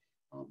tolerant,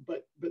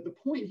 but the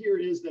point here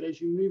is that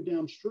as you move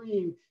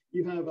downstream,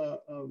 you have a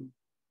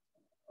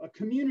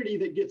community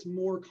that gets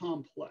more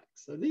complex.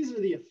 So these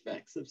are the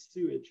effects of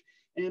sewage.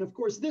 And of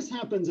course, this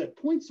happens at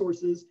point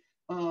sources,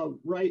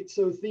 right?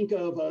 So think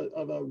of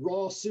a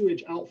raw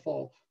sewage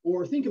outfall,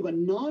 or think of a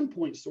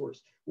non-point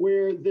source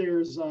where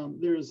there's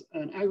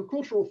an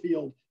agricultural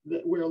field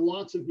where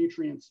lots of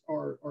nutrients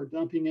are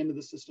dumping into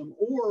the system,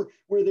 or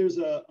where there's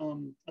a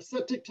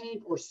septic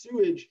tank or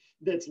sewage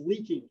that's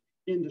leaking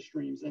into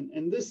streams.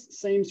 And this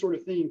same sort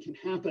of thing can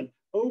happen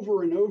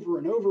over and over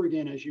and over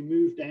again as you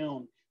move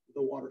down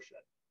the watershed.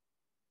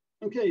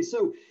 Okay,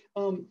 so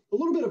a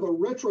little bit of a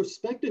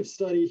retrospective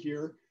study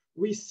here.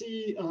 We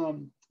see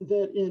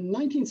that in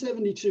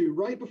 1972,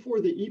 right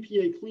before the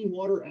EPA Clean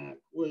Water Act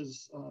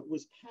was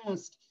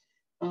passed,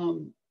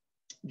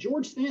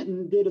 George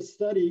Stanton did a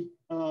study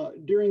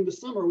during the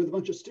summer with a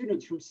bunch of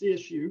students from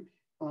CSU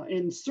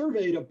and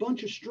surveyed a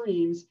bunch of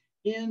streams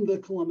in the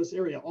Columbus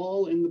area,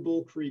 all in the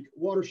Bull Creek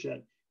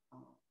watershed.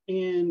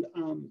 And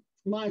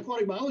my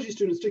aquatic biology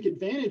students took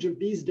advantage of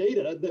these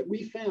data that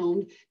we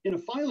found in a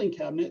filing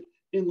cabinet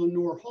in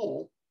Lenore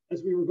Hall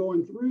as we were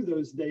going through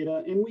those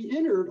data, and we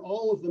entered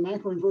all of the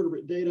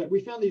macroinvertebrate data. We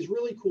found these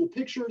really cool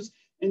pictures,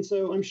 and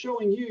so I'm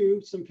showing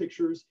you some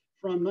pictures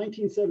from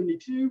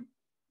 1972.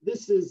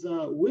 This is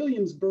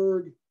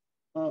Williamsburg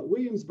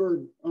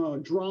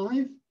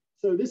Drive.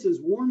 So this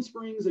is Warm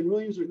Springs and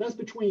Williamsburg. That's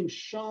between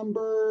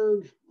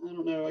Schaumburg, I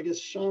don't know, I guess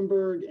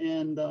Schaumburg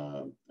and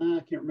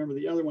I can't remember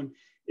the other one.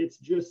 It's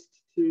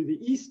just to the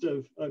east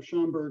of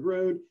Schaumburg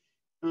Road.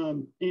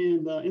 So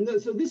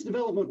this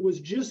development was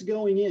just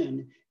going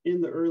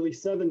in the early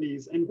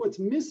 70s. And what's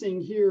missing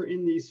here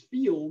in these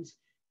fields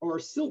are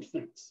silt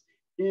fence.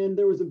 And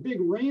there was a big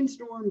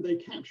rainstorm. They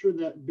captured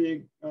that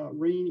big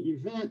rain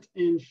event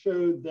and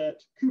showed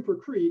that Cooper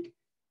Creek,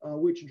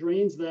 which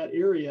drains that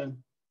area,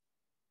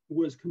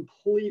 was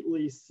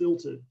completely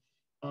silted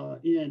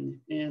and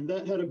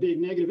that had a big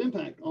negative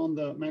impact on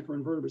the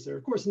macroinvertebrates there.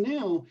 Of course,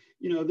 now,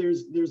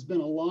 there's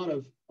been a lot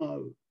of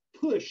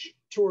push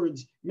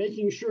towards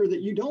making sure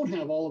that you don't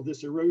have all of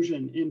this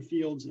erosion in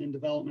fields in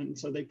development. And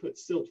so they put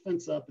silt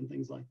fence up and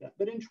things like that.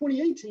 But in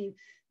 2018,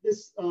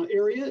 this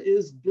area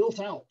is built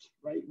out,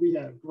 right? We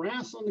have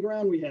grass on the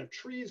ground, we have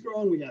trees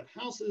growing, we have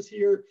houses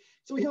here.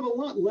 So we have a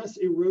lot less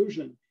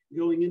erosion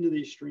going into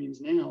these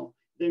streams now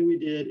than we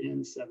did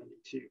in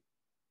 72.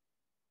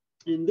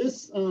 In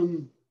this,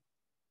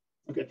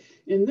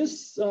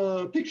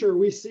 picture,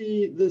 we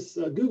see this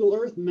Google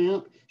Earth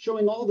map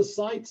showing all the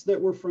sites that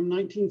were from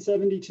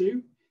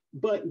 1972,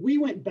 but we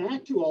went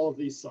back to all of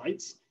these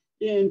sites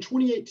in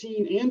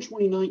 2018 and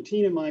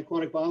 2019 in my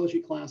aquatic biology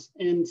class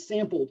and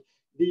sampled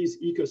these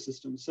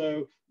ecosystems.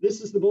 So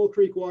this is the Bull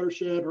Creek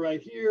watershed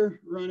right here,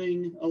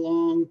 running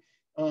along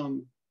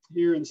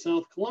here in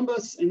South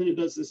Columbus, and then it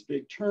does this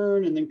big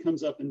turn and then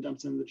comes up and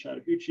dumps into the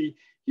Chattahoochee.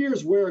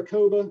 Here's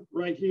Waracoba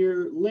right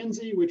here,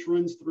 Lindsay, which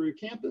runs through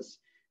campus,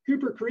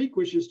 Cooper Creek,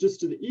 which is just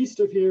to the east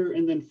of here,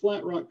 and then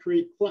Flat Rock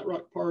Creek. Flat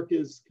Rock Park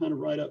is kind of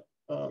right up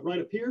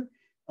here.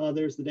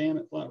 There's the dam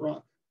at Flat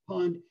Rock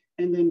Pond,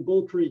 and then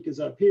Bull Creek is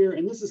up here,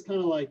 and this is kind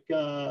of like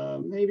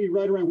maybe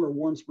right around where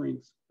Warm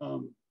Springs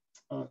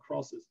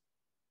crosses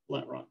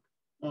Flat Rock.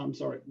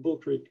 Bull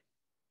Creek.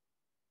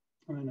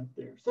 Right up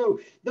there. So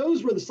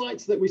those were the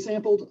sites that we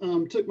sampled.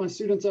 Took my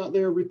students out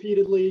there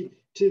repeatedly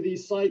to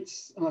these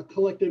sites,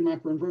 collected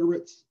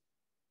macroinvertebrates.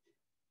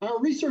 Our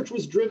research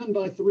was driven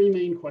by three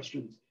main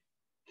questions.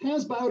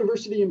 Has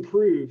biodiversity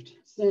improved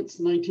since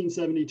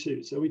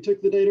 1972? So we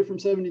took the data from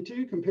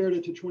 72, compared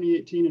it to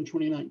 2018 and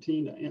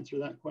 2019 to answer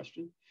that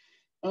question.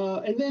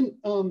 And then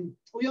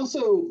we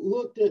also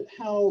looked at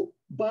how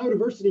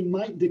biodiversity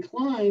might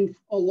decline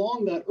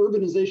along that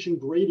urbanization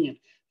gradient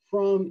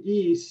from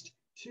east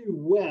to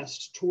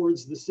west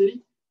towards the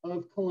city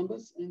of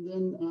Columbus. And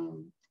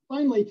then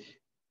finally,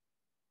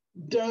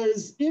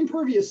 does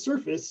impervious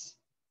surface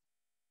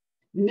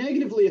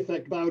negatively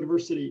affect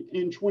biodiversity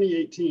in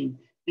 2018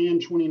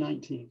 and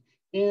 2019?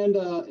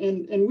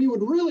 And we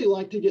would really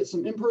like to get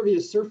some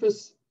impervious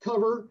surface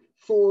cover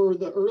for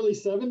the early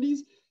 70s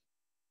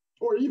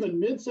or even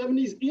mid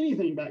 70s,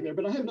 anything back there.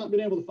 But I have not been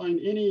able to find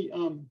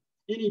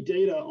any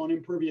data on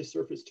impervious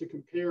surface to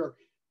compare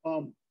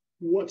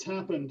what's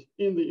happened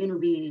in the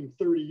intervening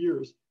 30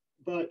 years.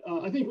 But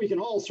I think we can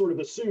all sort of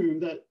assume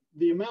that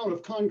the amount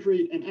of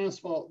concrete and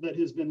asphalt that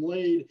has been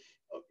laid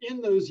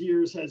in those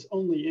years has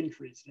only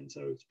increased. And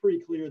so it's pretty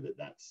clear that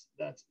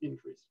that's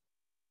increased.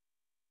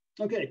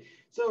 Okay,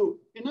 so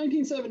in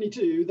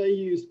 1972, they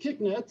used kick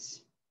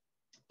nets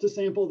to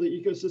sample the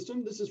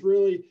ecosystem. This is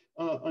really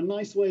a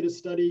nice way to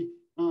study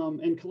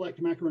and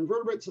collect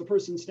macroinvertebrates. A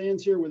person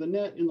stands here with a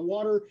net in the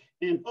water,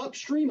 and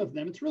upstream of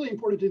them, it's really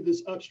important to do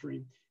this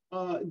upstream,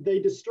 they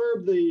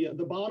disturb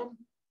the bottom,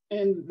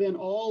 and then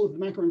all of the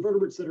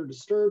macroinvertebrates that are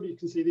disturbed, you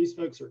can see these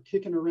folks are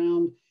kicking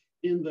around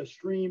in the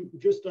stream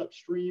just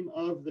upstream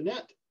of the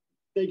net.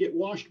 They get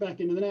washed back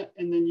into the net,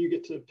 and then you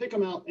get to pick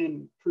them out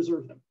and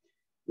preserve them.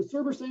 The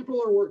Cerber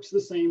sampler works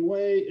the same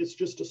way. It's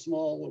just a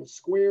small little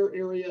square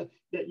area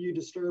that you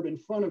disturb in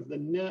front of the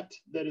net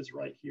that is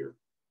right here.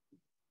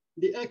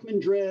 The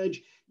Ekman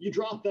dredge, you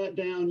drop that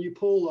down, you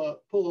pull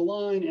a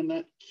line, and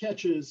that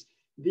catches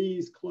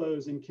these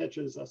clothes and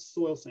catches a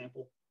soil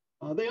sample.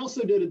 They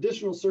also did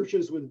additional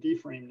searches with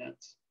D-frame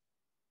nets.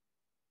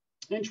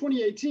 In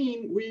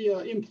 2018, we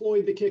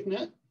employed the kick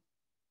net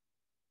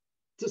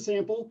to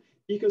sample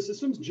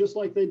ecosystems just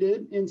like they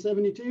did in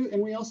 72.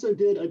 And we also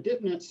did a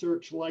dip net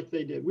search like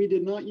they did. We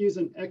did not use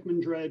an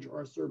Ekman dredge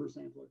or a Cerber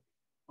sampler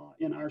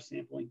in our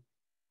sampling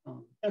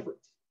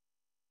efforts.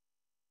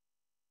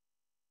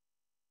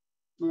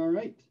 All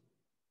right,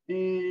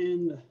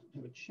 and I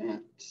have a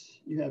chat.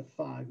 You have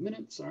 5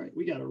 minutes. All right,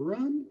 we got to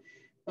run.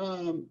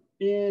 So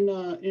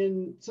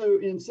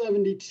in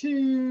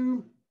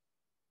 72,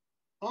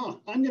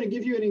 I'm going to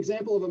give you an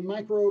example of a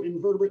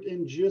microinvertebrate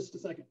in just a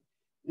second.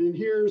 And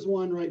here's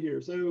one right here.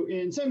 So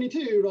in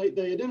 72, right,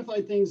 they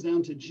identified things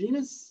down to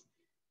genus,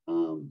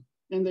 and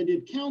they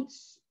did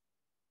counts.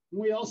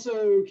 We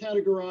also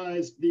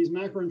categorized these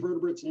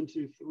macroinvertebrates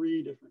into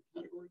 3 different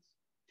categories.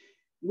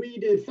 We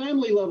did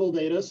family level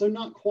data, so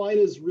not quite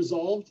as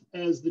resolved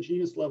as the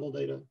genus level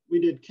data. We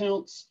did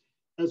counts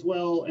as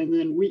well. And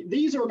then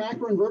these are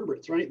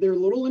macroinvertebrates, right? They're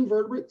little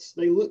invertebrates.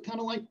 They look kind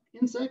of like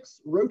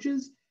insects,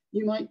 roaches,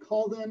 you might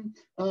call them,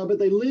 but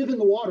they live in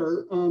the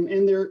water,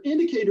 and they're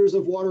indicators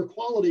of water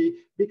quality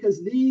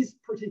because these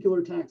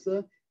particular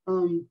taxa,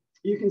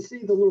 you can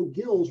see the little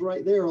gills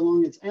right there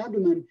along its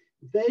abdomen.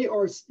 They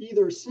are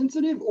either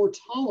sensitive or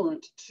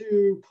tolerant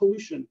to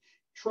pollution.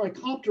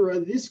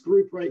 Trichoptera, this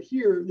group right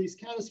here, these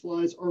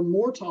caddisflies are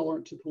more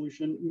tolerant to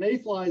pollution.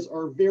 Mayflies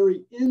are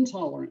very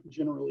intolerant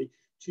generally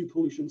to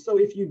pollution. So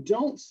if you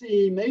don't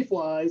see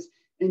mayflies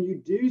and you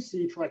do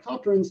see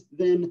trichopterans,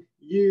 then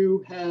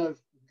you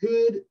have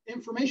good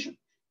information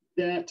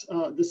that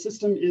the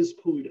system is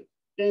polluted.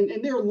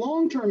 And they're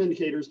long-term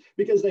indicators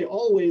because they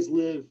always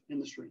live in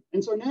the stream.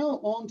 And so now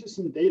on to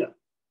some data.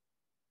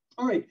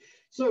 All right,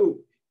 so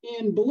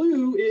in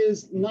blue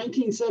is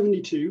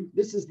 1972.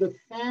 This is the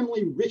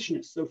family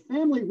richness. So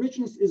family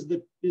richness is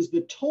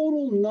the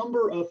total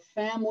number of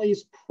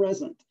families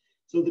present.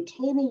 So the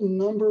total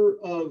number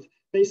of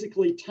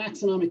basically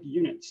taxonomic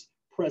units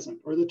present,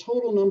 or the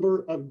total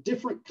number of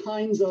different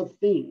kinds of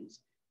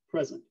things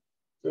present.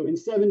 So in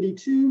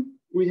 72,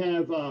 we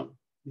have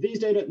these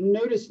data.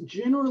 Notice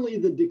generally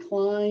the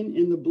decline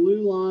in the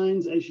blue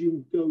lines as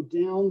you go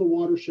down the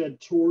watershed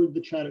toward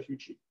the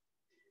Chattahoochee.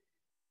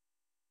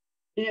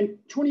 In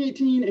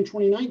 2018 and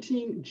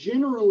 2019,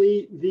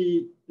 generally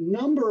the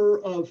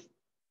number of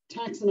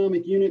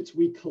taxonomic units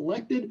we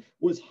collected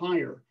was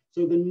higher.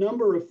 So the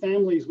number of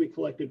families we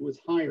collected was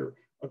higher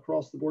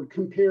across the board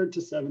compared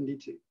to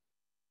 72.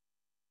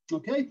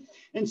 Okay,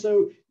 and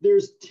so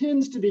there's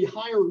tends to be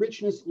higher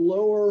richness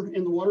lower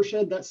in the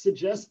watershed. That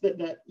suggests that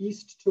that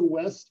east to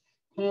west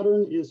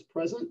pattern is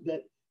present,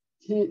 that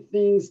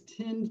things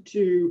tend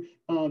to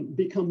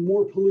become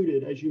more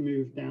polluted as you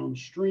move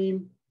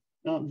downstream.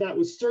 That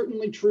was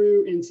certainly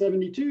true in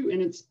 72,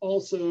 and it's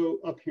also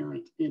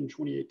apparent in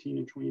 2018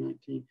 and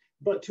 2019,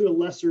 but to a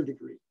lesser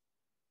degree.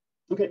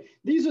 Okay,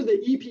 these are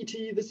the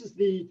EPT. This is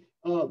the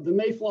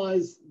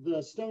mayflies, the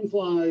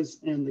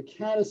stoneflies, and the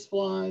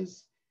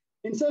caddisflies.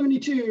 In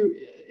 72,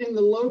 in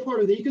the low part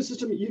of the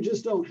ecosystem, you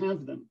just don't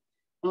have them.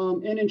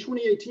 And in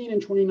 2018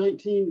 and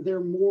 2019, they're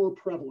more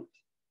prevalent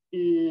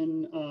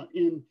in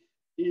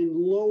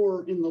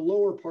the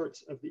lower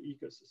parts of the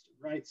ecosystem,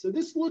 right? So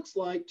this looks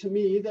like to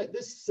me that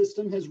this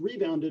system has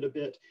rebounded a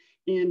bit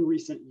in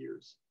recent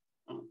years.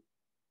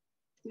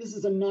 This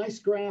is a nice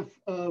graph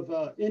of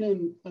a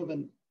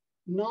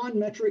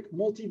non-metric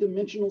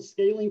multidimensional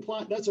scaling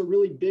plot. That's a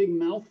really big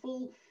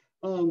mouthful.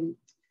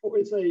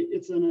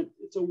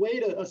 It's a way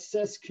to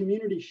assess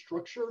community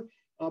structure.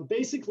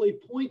 Basically,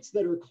 points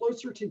that are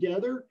closer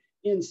together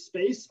in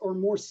space are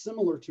more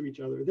similar to each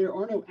other. There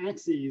are no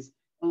axes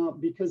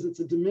because it's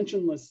a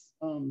dimensionless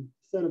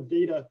set of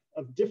data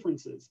of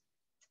differences.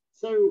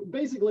 So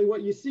basically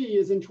what you see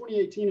is in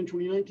 2018 and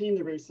 2019,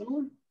 they're very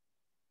similar.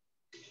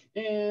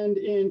 And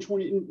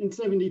in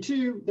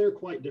 72, they're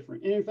quite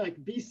different. And in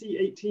fact, BC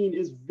 18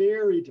 is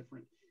very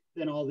different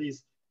than all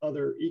these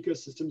other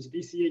ecosystems.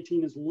 BC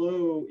 18 is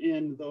low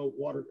in the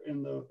water,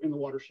 in the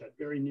watershed,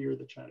 very near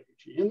the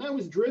Chattahoochee. And that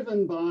was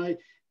driven by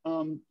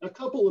a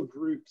couple of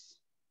groups.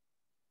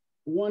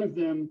 One of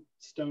them,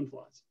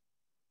 stoneflies.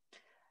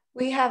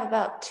 We have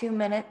about 2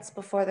 minutes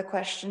before the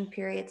question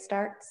period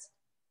starts.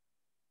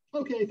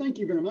 Okay, thank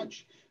you very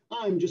much.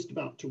 I'm just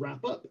about to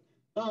wrap up.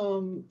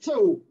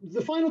 So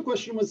the final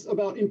question was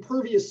about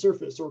impervious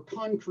surface or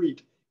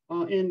concrete.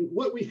 And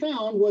what we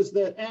found was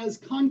that as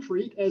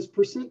concrete, as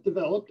percent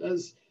developed,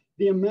 as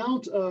the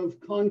amount of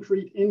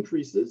concrete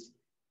increases,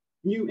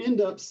 you end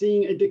up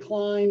seeing a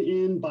decline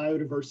in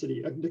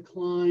biodiversity, a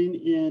decline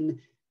in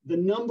the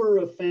number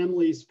of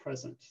families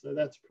present. So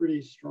that's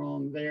pretty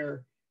strong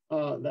there.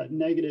 That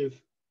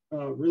negative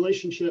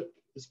relationship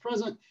is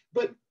present.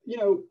 But, you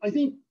know, I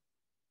think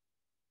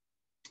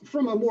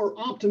from a more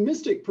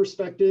optimistic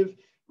perspective,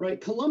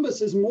 right,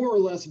 Columbus is more or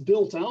less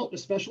built out,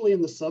 especially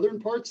in the southern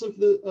parts of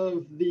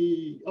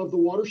the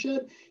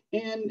watershed.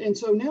 And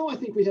so now I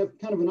think we have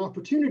kind of an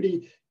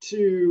opportunity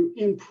to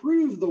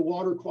improve the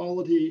water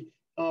quality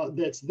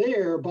that's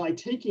there by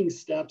taking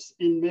steps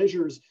and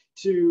measures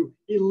to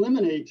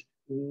eliminate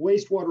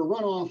wastewater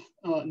runoff,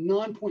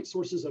 non-point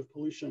sources of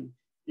pollution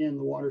in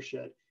the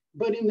watershed.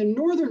 But in the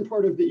northern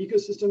part of the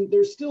ecosystem,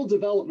 there's still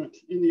development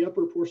in the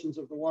upper portions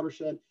of the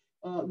watershed.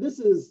 This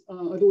is,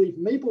 I believe,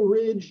 Maple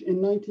Ridge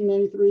in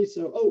 1993.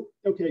 So, oh,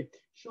 okay,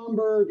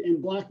 Schaumburg and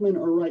Blackman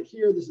are right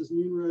here. This is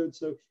Noon Road.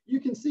 So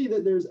you can see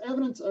that there's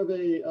evidence of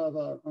the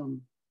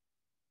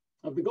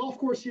golf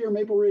course here,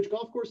 Maple Ridge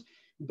Golf Course.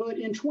 But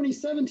in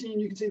 2017,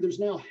 you can see there's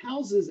now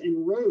houses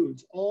and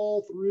roads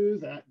all through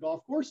that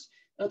golf course.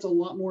 That's a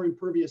lot more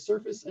impervious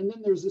surface. And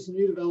then there's this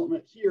new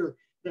development here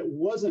that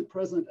wasn't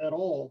present at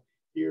all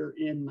here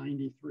in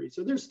 93.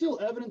 So there's still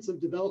evidence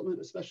of development,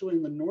 especially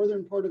in the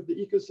northern part of the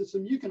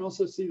ecosystem. You can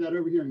also see that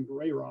over here in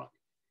Gray Rock,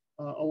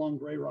 along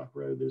Gray Rock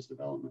Road, there's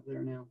development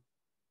there now.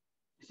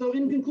 So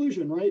in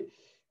conclusion, right,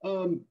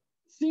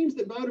 seems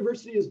that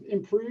biodiversity has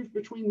improved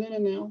between then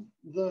and now.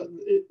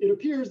 It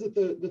appears that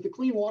the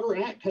Clean Water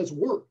Act has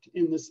worked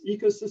in this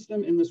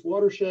ecosystem, in this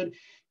watershed,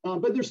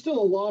 but there's still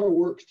a lot of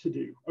work to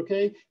do,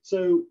 okay?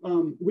 So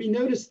we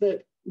noticed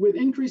that with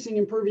increasing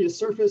impervious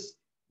surface,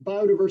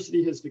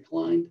 biodiversity has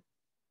declined.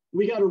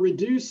 We got to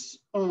reduce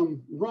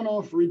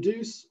runoff,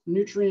 reduce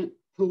nutrient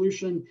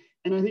pollution.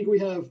 And I think we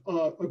have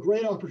a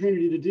great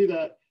opportunity to do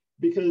that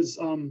because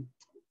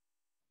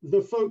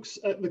the folks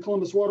at the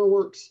Columbus Water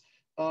Works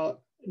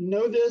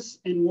know this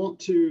and want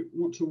to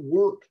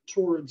work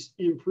towards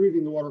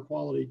improving the water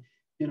quality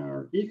in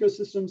our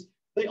ecosystems.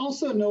 They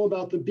also know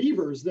about the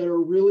beavers that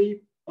are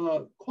really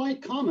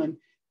quite common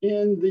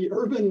in the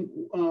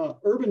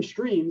urban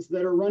streams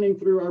that are running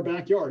through our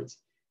backyards.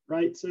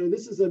 Right, so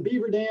this is a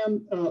beaver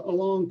dam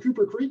along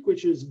Cooper Creek,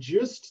 which is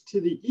just to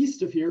the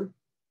east of here,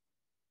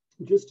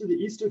 and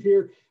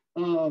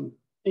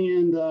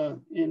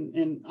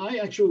I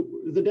actually,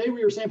 the day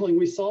we were sampling,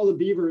 we saw the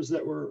beavers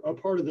that were a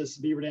part of this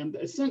beaver dam.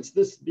 Since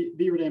this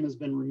beaver dam has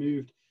been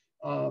removed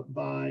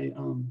by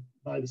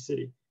the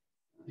city.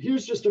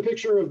 Here's just a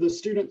picture of the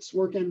students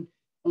working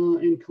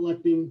and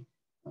collecting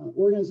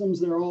organisms.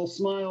 They're all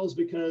smiles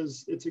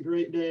because it's a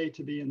great day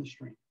to be in the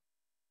stream.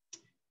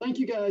 Thank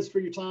you guys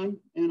for your time,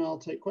 and I'll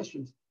take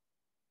questions.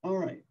 All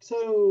right,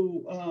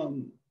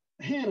 so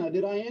Hannah,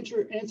 did I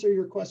answer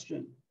your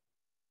question?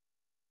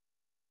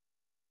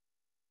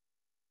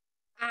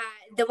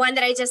 The one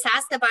that I just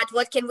asked about,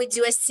 what can we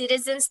do as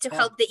citizens to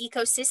help the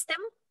ecosystem?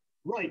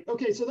 Right,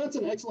 okay, so that's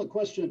an excellent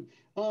question.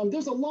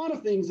 There's a lot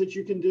of things that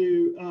you can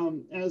do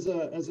as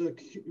a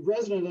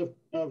resident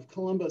of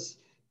Columbus.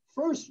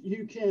 First,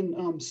 you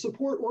can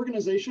support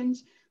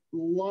organizations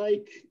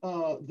like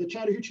the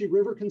Chattahoochee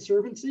River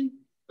Conservancy.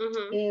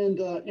 And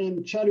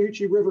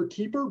Chattahoochee River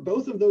Keeper.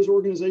 Both of those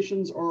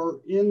organizations are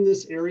in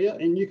this area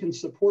and you can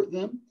support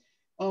them.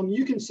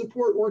 You can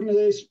support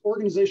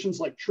organizations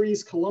like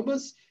Trees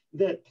Columbus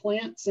that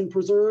plants and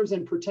preserves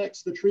and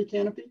protects the tree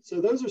canopy. So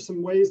those are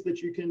some ways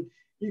that you can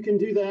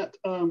do that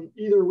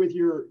either with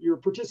your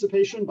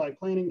participation by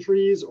planting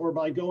trees or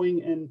by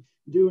going and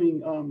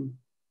doing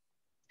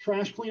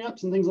trash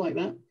cleanups and things like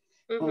that.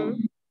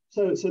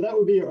 So that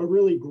would be a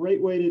really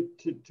great way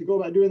to go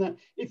about doing that.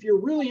 If you're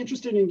really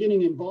interested in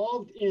getting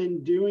involved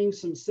in doing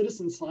some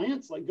citizen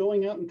science, like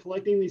going out and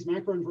collecting these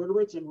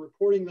macroinvertebrates and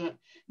reporting that,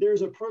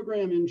 there's a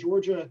program in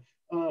Georgia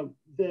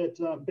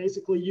that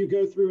basically you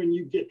go through and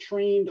you get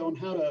trained on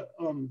how to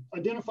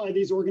identify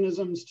these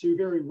organisms to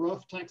very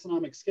rough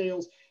taxonomic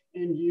scales,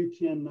 and you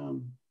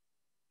can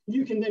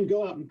you can then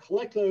go out and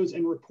collect those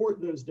and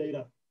report those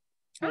data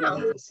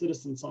Oh, as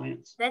citizen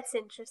science. that's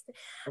interesting.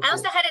 Of I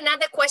also course. had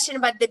another question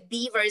about the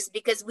beavers,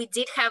 because we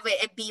did have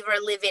a beaver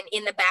living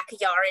in the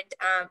backyard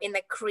in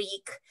the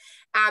creek.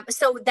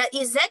 So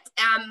is that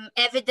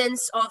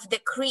evidence of the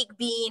creek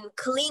being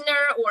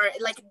cleaner, or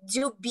like,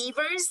 do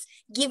beavers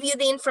give you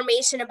the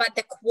information about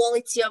the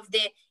quality of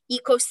the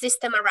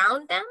ecosystem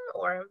around them,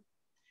 or?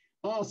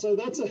 So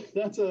that's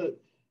a,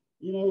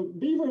 you know,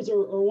 beavers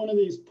are one of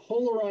these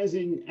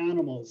polarizing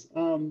animals.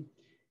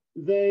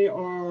 They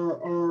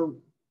are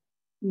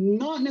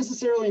not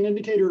necessarily an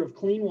indicator of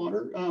clean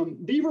water.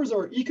 Beavers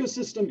are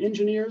ecosystem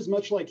engineers,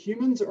 much like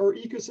humans are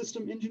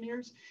ecosystem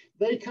engineers.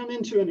 They come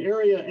into an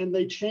area and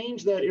they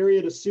change that area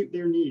to suit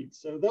their needs.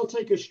 So they'll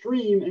take a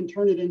stream and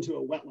turn it into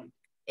a wetland.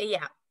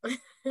 Yeah.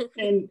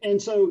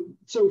 and so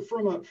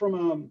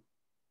from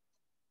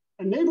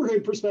a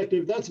neighborhood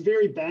perspective, that's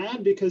very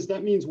bad, because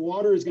that means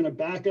water is going to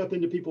back up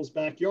into people's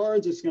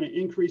backyards. It's going to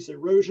increase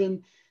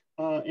erosion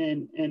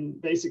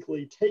and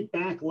basically take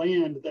back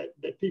land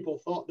that people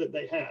thought that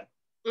they had.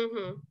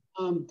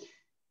 Mm-hmm.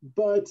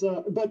 But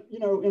you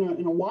know,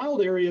 in a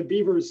wild area,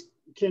 beavers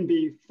can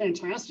be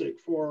fantastic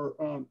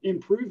for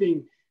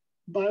improving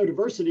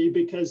biodiversity,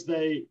 because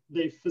they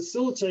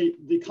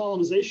facilitate the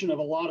colonization of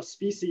a lot of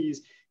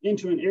species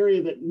into an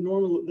area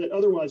that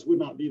otherwise would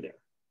not be there.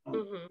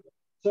 Mm-hmm.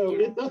 So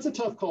Yeah. that's a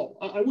tough call.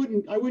 I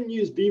wouldn't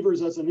use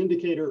beavers as an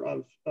indicator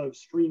of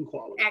stream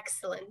quality.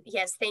 Excellent.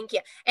 Yes, thank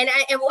you. And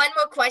one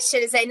more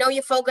question is, I know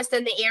you focused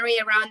on the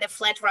area around the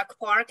Flat Rock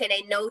Park, and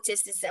I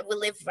noticed is that we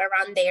live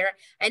around there.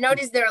 I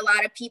noticed there are a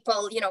lot of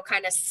people, you know,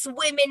 kind of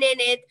swimming in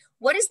it.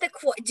 What is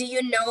do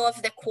you know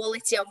of the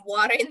quality of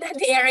water in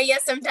that area?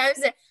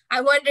 Sometimes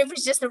I wonder if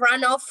it's just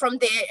runoff from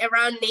the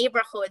around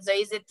neighborhoods, or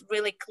is it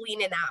really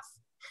clean enough?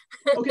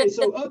 Okay,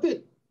 so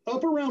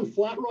up around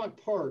Flat Rock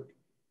Park,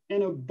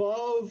 and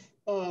above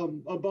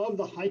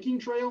the hiking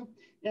trail,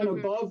 and Mm-hmm.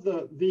 above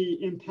the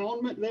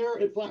impoundment there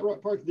at Flat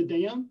Rock Park, the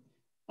dam,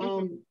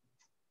 Mm-hmm.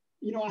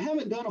 you know, I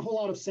haven't done a whole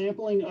lot of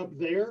sampling up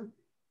there,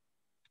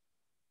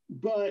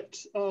 but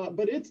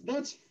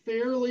that's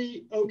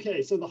fairly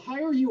okay. So the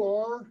higher you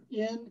are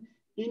in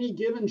any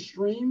given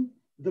stream,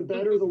 the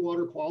better the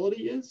water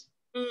quality is.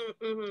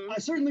 Mm-hmm. I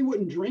certainly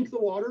wouldn't drink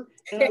the water,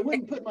 and I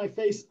wouldn't put my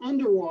face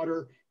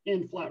underwater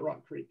in Flat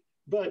Rock Creek.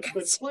 But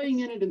playing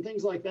in it and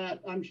things like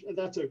that,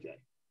 that's okay.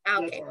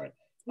 That's all right.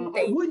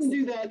 I wouldn't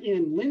do that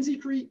in Lindsay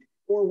Creek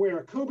or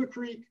Waracoba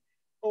Creek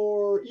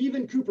or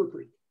even Cooper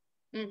Creek.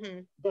 Mm-hmm.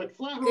 But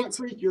Flat Rock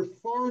Creek, you're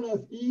far enough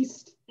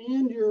east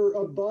and you're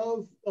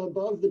above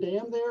the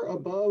dam there,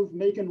 above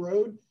Macon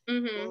Road,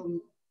 Mm-hmm.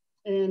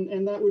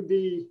 And that would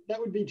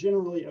be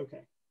generally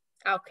okay.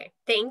 Okay,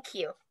 thank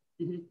you.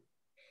 Mm-hmm.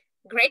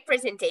 Great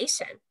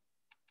presentation.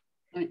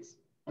 Thanks,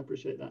 I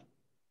appreciate that.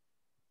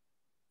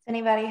 Does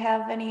anybody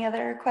have any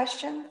other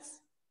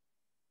questions?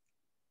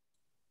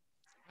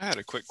 I had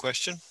a quick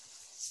question.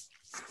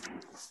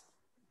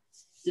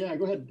 Yeah,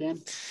 go ahead,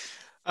 Dan.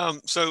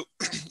 So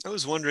I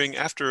was wondering,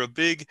 after a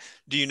big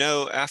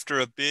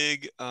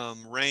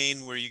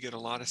rain where you get a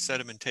lot of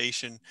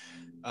sedimentation,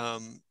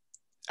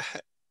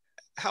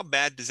 how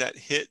bad does that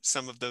hit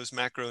some of those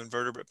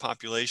macroinvertebrate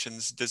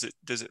populations? Does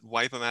it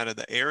wipe them out of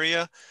the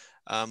area,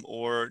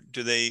 or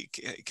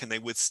can they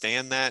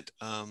withstand that?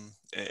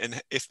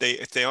 And if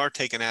they are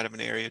taken out of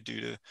an area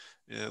due to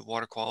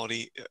water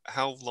quality,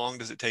 how long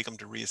does it take them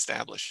to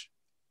reestablish?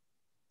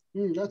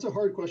 That's a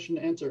hard question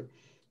to answer.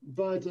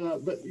 But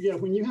yeah,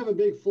 when you have a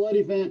big flood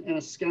event and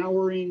a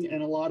scouring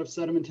and a lot of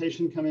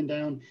sedimentation coming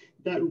down,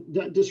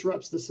 that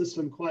disrupts the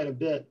system quite a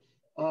bit.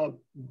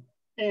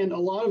 And a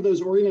lot of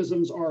those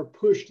organisms are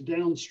pushed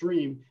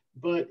downstream.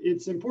 But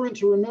it's important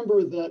to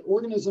remember that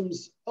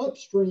organisms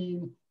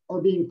upstream are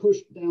being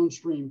pushed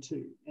downstream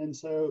too. And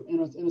so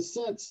in a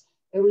sense,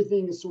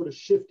 everything is sort of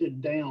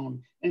shifted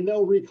down, and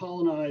they'll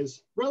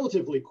recolonize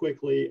relatively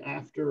quickly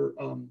after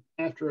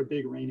a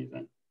big rain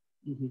event.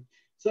 Mm-hmm.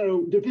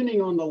 So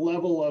depending on the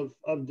level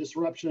of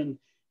disruption,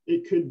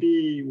 it could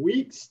be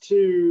weeks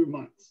to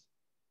months.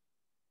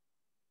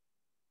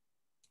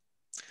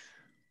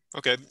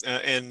 Okay,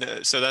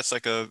 so that's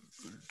like a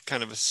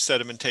kind of a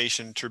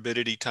sedimentation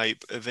turbidity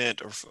type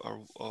event, or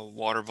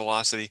water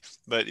velocity.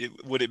 But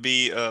would it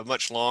be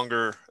much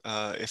longer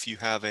if you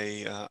have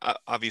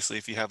obviously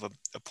if you have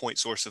a point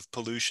source of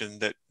pollution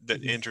that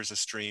Mm-hmm. enters a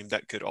stream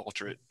that could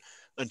alter it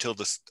until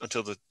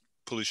the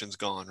pollution's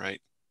gone, right?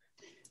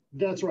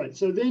 That's right.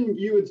 So then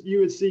you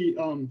would see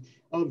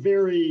a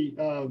very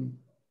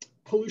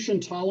pollution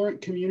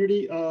tolerant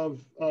community of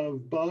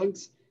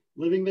bugs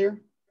living there,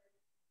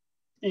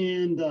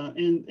 and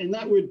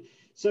that would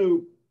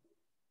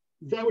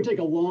take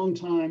a long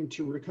time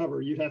to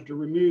recover. You'd have to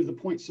remove the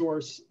point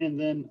source, and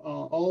then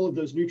all of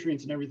those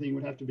nutrients and everything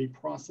would have to be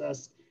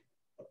processed,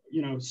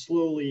 you know,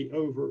 slowly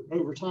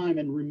over time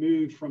and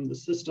removed from the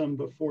system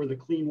before the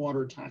clean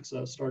water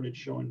taxa started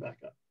showing back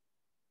up.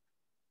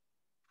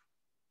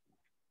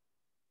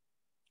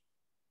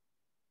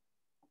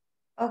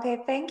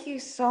 Okay, thank you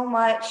so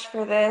much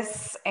for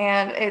this.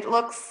 And it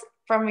looks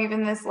from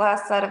even this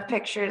last set of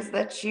pictures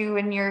that you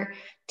and your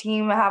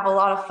team have a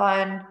lot of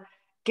fun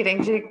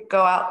getting to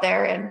go out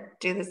there and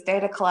do this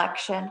data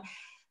collection.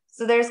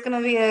 So there's going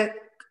to be a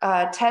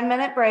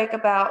 10-minute break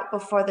about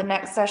before the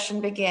next session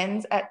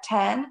begins at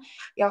 10.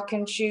 Y'all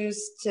can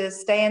choose to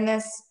stay in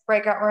this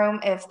breakout room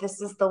if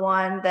this is the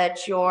one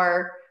that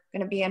you're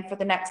going to be in for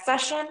the next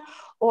session,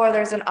 or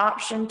there's an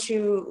option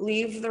to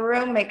leave the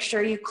room. Make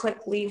sure you click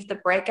leave the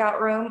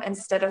breakout room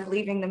instead of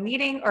leaving the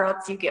meeting, or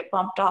else you get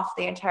bumped off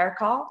the entire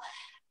call.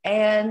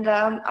 And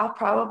I'll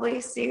probably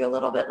see you a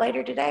little bit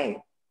later today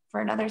for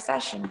another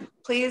session.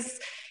 Please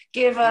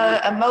give a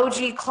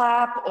emoji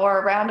clap or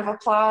a round of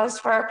applause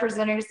for our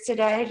presenters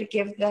today to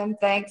give them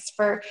thanks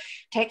for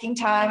taking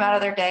time out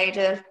of their day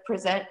to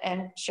present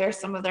and share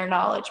some of their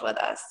knowledge with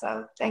us.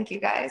 So thank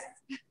you guys.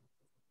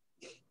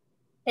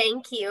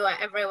 Thank you,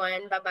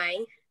 everyone.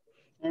 Bye-bye.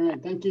 All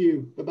right, thank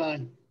you.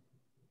 Bye-bye.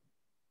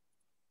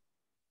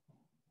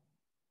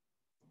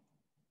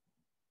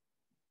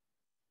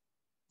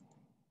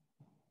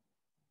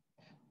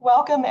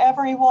 Welcome,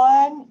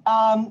 everyone.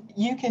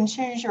 You can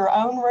choose your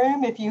own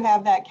room if you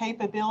have that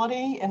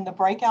capability in the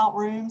breakout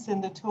rooms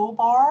in the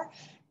toolbar.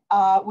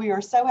 We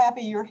are so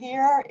happy you're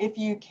here. If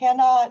you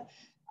cannot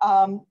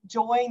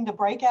join the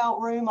breakout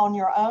room on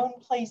your own,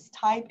 please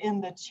type in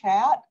the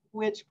chat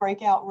which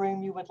breakout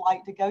room you would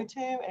like to go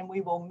to, and we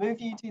will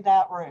move you to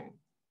that room.